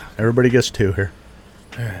 Chewy. Everybody gets 2 here.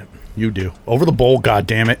 All right. You do. Over the bowl,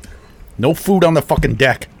 goddammit. No food on the fucking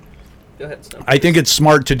deck. Go ahead, Stump. I think it's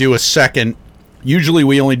smart to do a second. Usually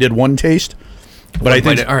we only did one taste, but I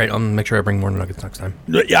think All right, I'll make sure I bring more nuggets next time.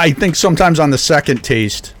 I think sometimes on the second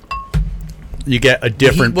taste you get a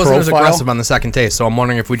different He wasn't as profile. aggressive on the second taste, so I'm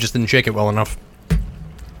wondering if we just didn't shake it well enough.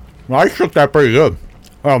 Well, I shook that pretty good.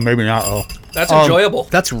 Oh, maybe not. Oh, That's enjoyable.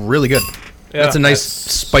 That's really good. Yeah. That's a nice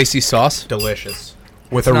That's- spicy sauce. Delicious.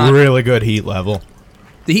 With It's a not- really good heat level.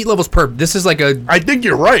 The heat level's perfect. This is like a I think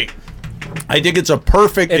you're right. I think it's a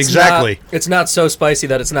perfect It's exactly. Not, it's not so spicy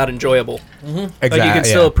that it's not enjoyable. Exactly. Like you can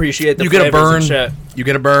still appreciate the you get a flavors burn. and shit. You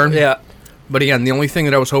get a burn. Yeah. But again, the only thing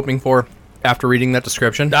that I was hoping for after reading that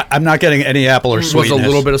description I'm not getting any apple or was sweetness. a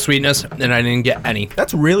little bit of sweetness, and I didn't get any.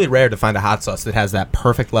 That's really rare to find a hot sauce that has that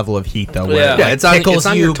perfect level of heat, though. Where Yeah. it, Yeah, like, it's on, tickles it's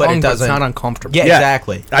on you, your but tongue, it but it's doesn't. not uncomfortable. Yeah, Yeah.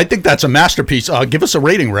 exactly. I think that's a masterpiece. Give us a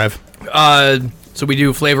rating, Rev. So we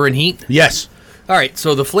do flavor and heat. Yes. All right.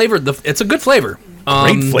 So the flavor, it's a good flavor.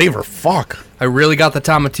 Great flavor. Fuck. I really got the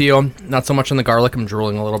tomatillo. Not so much on the garlic. I'm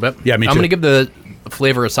drooling a little bit. Yeah, me I'm too. gonna give the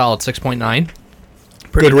flavor a solid 6.9.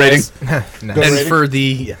 Good rating. Nice. And for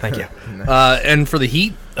the Thank you. and for the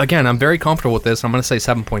heat, again, I'm very comfortable with this. I'm gonna say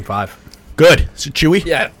 7.5. Good. So chewy.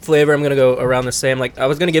 Yeah, flavor. I'm gonna go around the same. Like I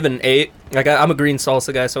was gonna give it an 8. Like I'm a green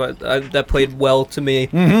salsa guy, so that played well to me.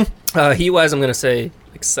 Mm-hmm. Heat wise, I'm gonna say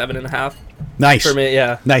like 7.5 Nice. for me.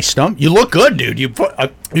 Yeah. Nice Stump. You look good, dude. You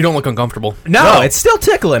You don't look uncomfortable. No, No. it's still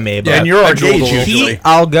tickling me. But and you're our drooled a gauge little. usually. heat,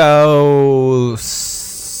 I'll go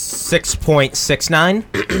 6.69.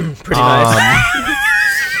 Pretty nice.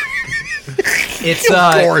 It's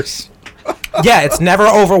Of course. yeah, it's never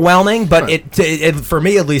overwhelming, but it for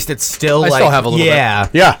me at least, it's still I like still have a little bit. yeah,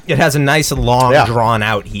 Yeah. It has a nice long, Yeah. drawn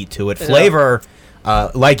out heat to it. Flavor,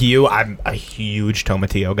 like you, I'm a huge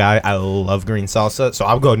tomatillo guy. I love green salsa, so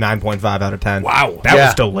I'll go 9.5 out of 10. Wow, that Yeah.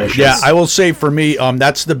 was delicious. Yeah, I will say for me,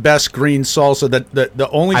 that's the best green salsa. That the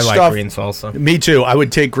only I stuff. like green salsa. Me too. I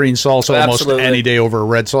would take green salsa almost Absolutely. any day over a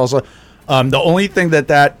red salsa. The only thing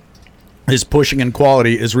that is pushing in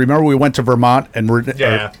quality is remember we went to Vermont and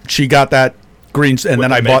Yeah. she got that green and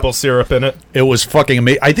then I bought syrup in it. it was fucking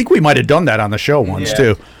amazing. I think we might have done that on the show once Yeah.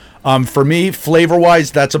 too. For me, flavor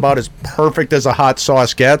wise, that's about as perfect as a hot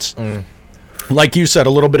sauce gets. Like you said, a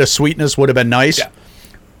little bit of sweetness would have been nice. Yeah.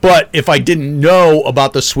 But if I didn't know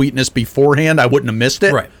about the sweetness beforehand, I wouldn't have missed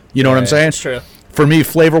it. Right. You know what I'm saying? That's true. For me,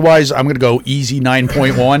 flavor wise, I'm going to go easy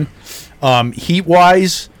 9.1. Heat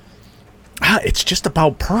wise, it's just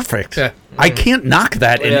about perfect. Yeah. I can't knock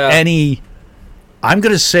that in Yeah. any. I'm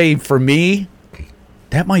gonna say for me,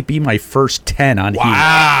 that might be my first 10 on Heat.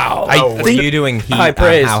 Wow. I Were think you doing heat high on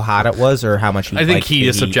praise. how hot it was, or how much you I think liked heat the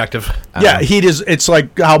is subjective. yeah, Heat is. It's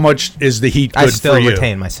like how much is the Heat good I still for you?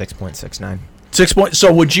 retain my 6.69. 6 point.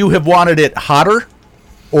 So would you have wanted it hotter,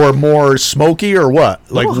 or more smoky, or what?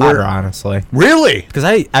 Like Like hotter, where- honestly. Really? Because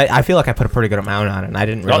I feel like I put a pretty good amount on it, and I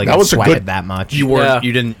didn't really that get was a sweated good- that much. You weren't. Yeah.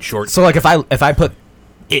 You didn't short. So like if I put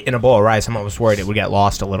it in a bowl of rice, I'm almost worried it would get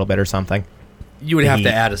lost a little bit or something. You would have heat.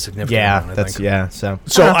 to add a significant Yeah, amount, I that's think. yeah. So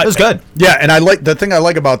So it was good. Yeah, and I like the thing I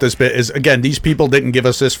like about this bit is again these people didn't give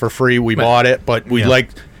us this for free. We Right. bot it, but we Yeah.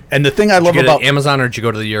 liked. And the thing I Did love you get about it Amazon or did you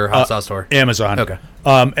go to your hot sauce store? Amazon, Okay.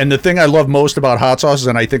 And the thing I love most about hot sauces,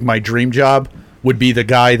 and I think my dream job would be the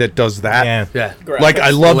guy that does that. Yeah. Yeah. Like I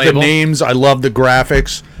love the label. names, I love the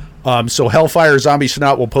graphics. So Hellfire Zombie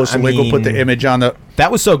Snout will post a I link. We'll put the mean- image on the.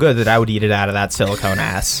 That was so good that I would eat it out of that silicone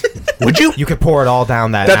ass. Would you? You could pour it all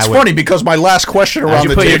down that. and That's I would, funny because my last question around You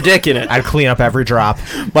the put your table. dick in it. I'd clean up every drop.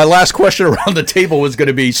 My last question around the table was going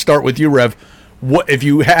to be start with you, Rev. What if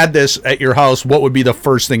you had this at your house? What would be the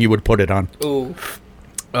first thing you would put it on? Ooh.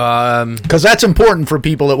 Because that's important for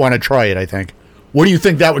people that want to try it. I think. What do you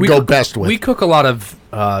think that would go cook- best with? We cook a lot of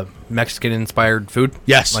Mexican-inspired food.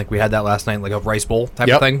 Yes. Like we had that last night, like a rice bowl type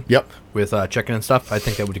Yep, of thing. yep. With chicken and stuff. I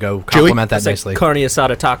think that would go complement that That's like nicely. carne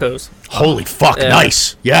asada tacos. Holy fuck! Yeah.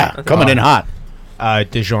 Nice. Yeah, coming in hot.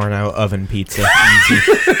 DiGiorno oven pizza. Easy.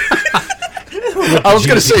 I was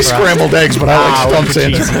going to say cheesy crust. scrambled eggs, but I like With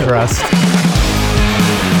stump the cheesy sandwich. crust.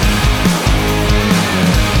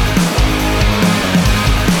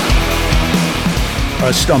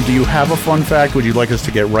 Stump, do you have a fun fact? Would you like us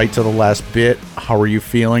to get right to the last bit? How are you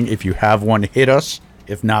feeling? If you have one, hit us.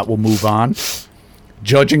 If not, we'll move on.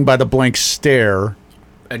 Judging by the blank stare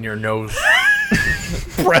And your nose.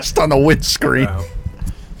 pressed on the windscreen.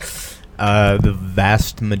 The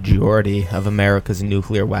vast majority of America's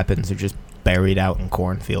nuclear weapons are just buried out in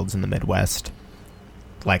cornfields in the Midwest.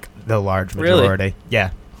 Like, the large Really? majority. Yeah.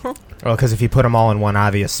 Well, because if you put them all in one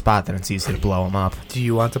obvious spot, then it's easy to blow them up. Do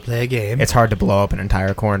you want to play a game? It's hard to blow up an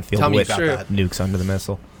entire cornfield Tell me with about that. nukes under the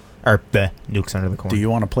missile. Or, the nukes under the corn. Do you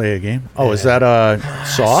want to play a game? Oh, is that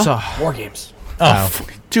Saw? War games. Oh,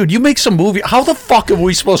 dude, you make some movie. How the fuck are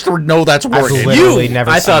we supposed to know that's I've war game? literally never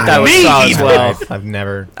I seen thought that it. was Me Saw as either. well. I've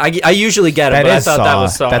never... I usually get it, That but I is thought Saw. that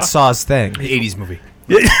was Saw. That's Saw's thing. The 80s movie.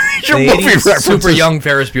 Your The movie 80s references. Super young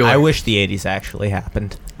Ferris Bueller. I wish the 80s actually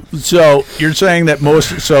happened. So you're saying that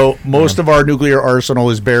most of our nuclear arsenal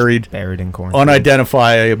is buried, Buried in corn.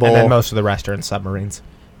 unidentifiable, And then most of the rest are in submarines.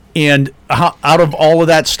 and out of all of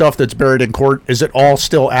that stuff that's buried in court, is it all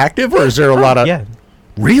still active, or is there a lot of? Yeah.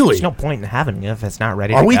 Really? There's no point in having it if it's not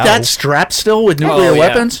ready Are to we go. that strapped still with nuclear yeah.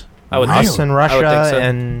 weapons? I would Us think and I would Russia think so.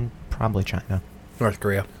 and probably China. North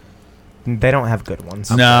Korea. They don't have good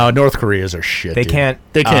ones. No, North Korea's are shit. They dude.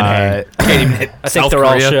 can't. They can't hang. Can't even hit I think South they're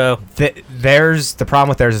all Korea. show. Theirs. The problem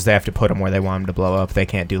with theirs is they have to put them where they want them to blow up. They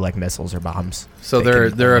can't do like missiles or bombs. So They they're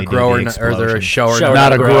can a only do grower the or they're a explosion. shower. Shower,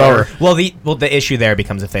 Not a grower. Well, the issue there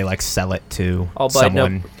becomes if they like sell it to All bite,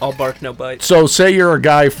 someone. no. All bark, no bite. So say you're a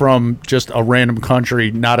guy from just a random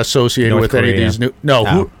country, not associated North with any of Korea. these. No,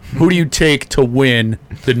 Oh. who do you take to win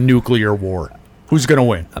the nuclear war? Who's going to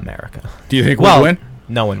win? America. Do you think Well, we'll win?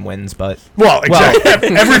 no one wins, but Well, exactly.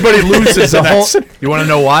 Everybody loses. The whole- You want to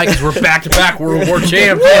know why? Because we're back-to-back World War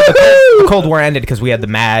champs. the Cold War ended because we had the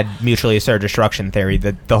mad mutually assured destruction theory.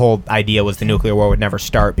 That the whole idea was the nuclear war would never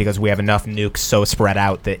start because we have enough nukes so spread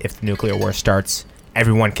out that if the nuclear war starts,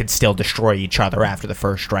 everyone could still destroy each other after the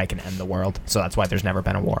first strike and end the world. So that's why there's never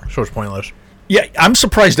been a war. So it's pointless. Yeah, I'm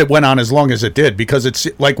surprised it went on as long as it did because it's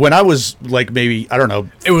like when I was like maybe I don't know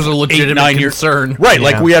It was a 8, legitimate 9 years concern. right?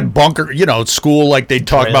 Like Yeah. we had bunker, school like they'd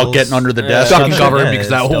talk about Drills. getting under the Yeah. desk. Duck and and shit. cover Yeah, because it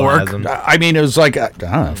that will still work. has 'em. I mean, it was like I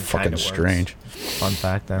don't know, fucking Kinda works. strange. Fun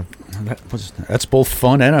fact, though. That's both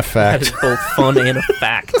fun and a That is fact. both fun and a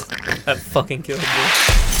fact. That fucking killed me.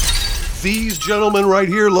 These gentlemen right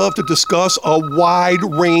here love to discuss a wide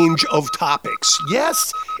range of topics.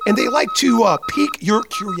 Yes, and they like to pique your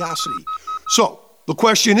curiosity. So, the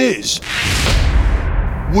question is,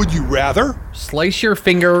 would you rather? Slice your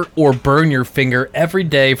finger or burn your finger every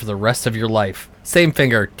day for the rest of your life. Same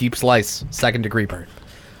finger, deep slice, second degree burn.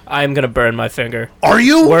 I'm gonna burn my finger. Are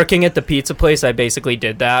you? Working at the pizza place, I basically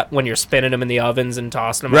did that when you're spinning them in the ovens and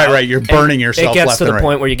tossing them Right, out. right, you're And burning yourself It gets left to and the right.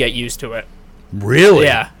 point where you get used to it. Really?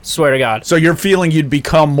 Yeah, swear to God. So you're feeling you'd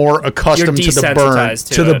become more accustomed You're to the burn desensitized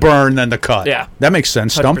to the it. burn than the cut. Yeah. That makes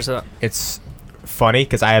sense, Stump. 100%. It's funny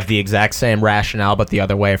because I have the exact same rationale, but the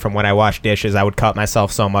other way. From when I wash dishes, I would cut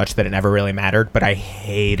myself so much that it never really mattered, but I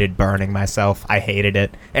hated burning myself. I hated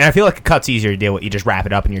it. And I feel like a cut's easier to deal with. You just wrap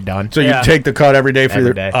it up and you're done. So you take the cut every day for Every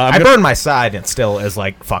your day. I'm I gonna- burn my side and it still is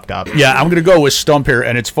like fucked up. Yeah, I'm gonna go with Stump here,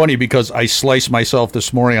 and it's funny because I sliced myself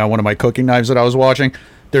this morning on one of my cooking knives that I was watching.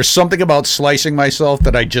 There's something about slicing myself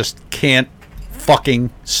that I just can't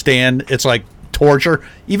fucking stand. It's like torture,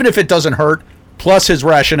 even if it doesn't hurt. Plus his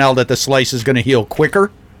rationale that the slice is gonna heal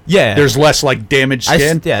quicker. Yeah. There's less like damaged I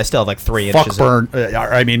skin. I still have like 3 Fuck inches. burn.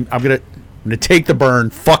 I mean, I'm gonna take the burn.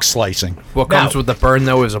 Fuck slicing. What comes with the burn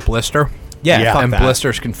though is a blister. Yeah, Yeah. fuck And that.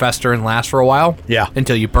 blisters can fester and last for a while. Yeah.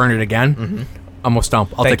 Until you burn it again. I'm a Stump.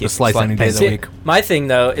 I'll Thank take you. the slice Slice. any day of the See, week. my thing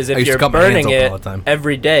though is I if used to you're cut my hands burning open it all the time.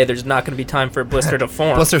 every day, there's not going to be time for a blister to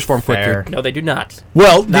form. Blisters form Fair. quicker. No, they do not.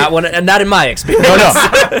 Well, Not not in my experience.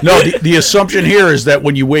 no. The assumption here is that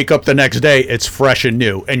when you wake up the next day, it's fresh and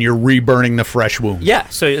new, and you're reburning the fresh wound. Yeah,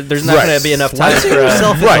 so there's not Right. going to be enough time Slicing for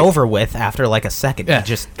yourself is Right. over with after like a second. Yeah. You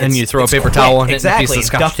just And you throw a it's paper quick. towel on it and a exactly. piece of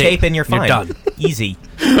Scotch Duct tape tape, and you're and fine. you're done. Easy.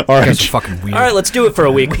 All right. It's fucking weird. All right, let's do it for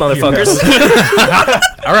a week, motherfuckers.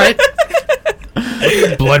 All right.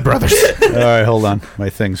 Blood Brothers. All right, hold on. My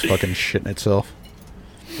thing's fucking shitting itself.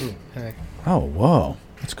 Oh, whoa.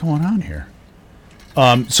 What's going on here?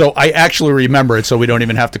 So I actually remember it, so we don't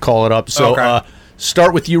even have to call it up. So Okay.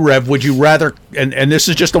 start with you, Rev. Would you rather, and this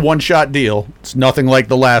is just a one-shot deal. It's nothing like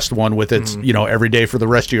the last one with its, every day for the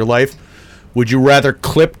rest of your life. Would you rather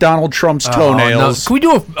clip Donald Trump's No. toenails? Can we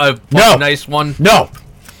do a No. nice one? No.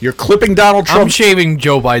 You're clipping Donald I'm Trump's... shaving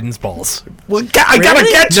Joe Biden's balls. Well, I gotta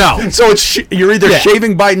get you. No. So it's you're either Yeah.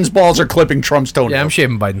 shaving Biden's balls or clipping Trump's toenails. Yeah, I'm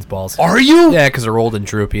shaving Biden's balls. Are you? Yeah, because they're old and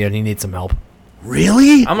droopy and he needs some help.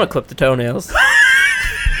 Really? I'm going to clip the toenails.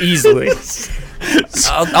 Easily.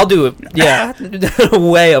 I'll do it. Yeah. No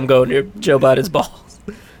way I'm going near Joe Biden's balls.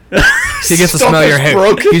 He gets to Stump smell your is hair.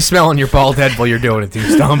 broken. He's smelling your bald head while you're doing it,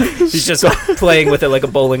 dude. Stump. He's just playing with it like a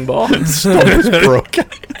bowling ball. Stump is broken.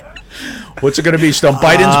 What's it going to be, Stump?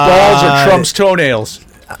 Biden's balls or Trump's toenails?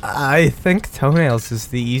 I think toenails is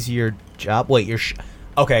the easier job. Wait,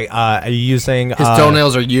 okay. Are you using His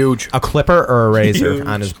toenails are huge. a clipper or a razor Huge.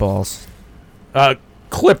 on his balls?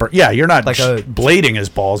 Clipper. Yeah, you're not Like a- blading his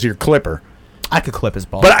balls. You're clipper. I could clip his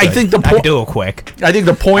balls. But I good. think the I po- could do it quick. I think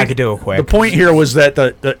the point. I could do it quick. The point here was that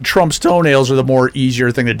the Trump's toenails are the more easier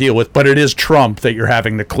thing to deal with, but it is Trump that you're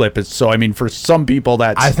having to clip. So I mean, for some people,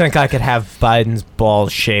 that's. I think I could have Biden's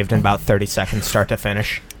balls shaved in about 30 seconds, start to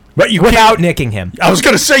finish, but you without can't. nicking him. I was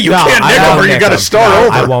going to say you No, can't I nick won't him, or you nick got to him. start No,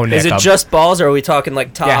 over. I won't nick Is it him. just balls, or are we talking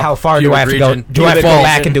like top? Yeah, how far do I have to go? Pubic Do I have to region. go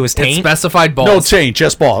back into his It's taint? specified balls. No taint,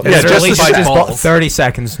 just ball. Yeah, It's just really the by side. balls. 30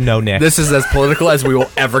 seconds, no nick. This is as political as we will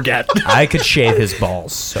ever get. I could shave his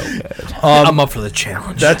balls so good. I'm up for the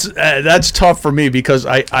challenge. That's tough for me because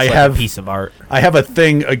I Like have a piece of art. I have a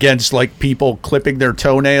thing against like people clipping their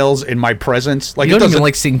toenails in my presence. Like you it don't doesn't even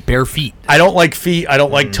like seeing bare feet. I don't like feet. I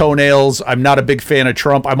don't like toenails. I'm not a big fan of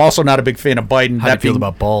Trump. I'm also not a big fan of Biden. How do you feel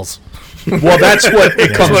about balls? Well, that's what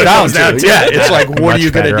it comes down to. Yeah, it's like, what are Much you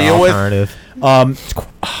going to better deal with? alternative.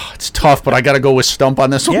 It's tough, but I got to go with Stump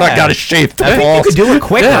on this one. I Yeah. got to shave the I think you balls. could do it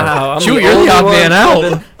quicker. Wow, I'm Shoot, the you're the only odd one man out.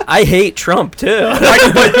 clipping- I hate Trump too.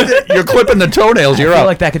 But you're clipping the toenails. I You're feel up.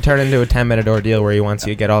 like that could turn into a 10-minute ordeal where he wants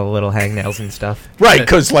you to get all the little hangnails and stuff. Right,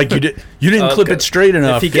 because like you didn't clip Okay. it straight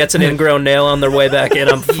enough. If he gets an ingrown nail on their way back in,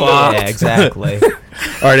 I'm fucked. Yeah, exactly.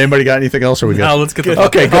 All right, anybody got anything else? Or we No, good? let's get the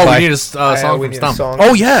Okay, Oh, goodbye. we need a song from Stump.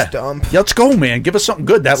 Oh yeah, let's go, man. Give us something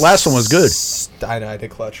good. That last one was good. I know, I did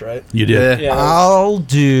clutch, right? You did. Yeah. Yeah. I'll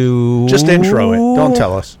do... Just intro it. Don't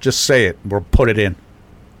tell us. Just say it. We'll put it in.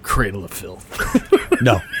 Cradle of Filth.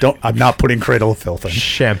 No, don't. I'm not putting Cradle of Filth in.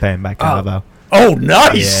 Champagne by Cavo. Oh,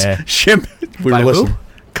 nice. Yeah. We By were who? listening.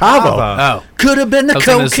 Cavo. Oh. Could have been the I was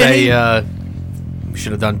going to cocaine. say, we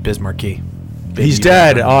should have done Bismarcky. He's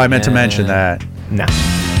dead. Oh, I meant to mention that. No.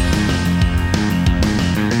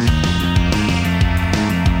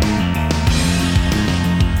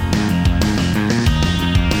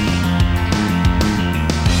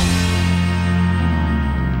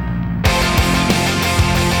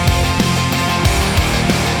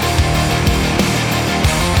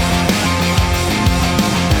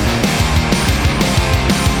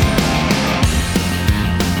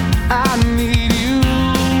 I need you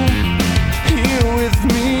here with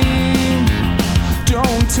me.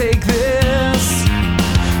 Don't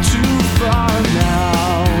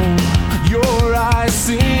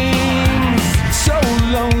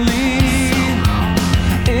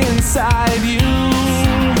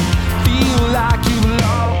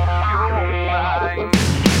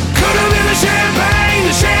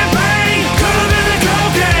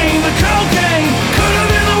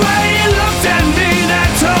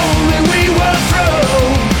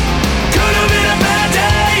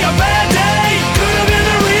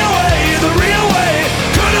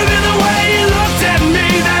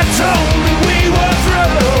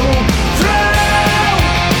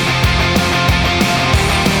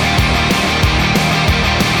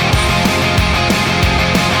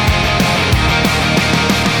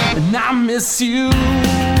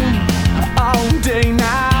all day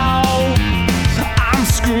now. I'm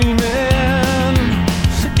screaming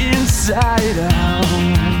inside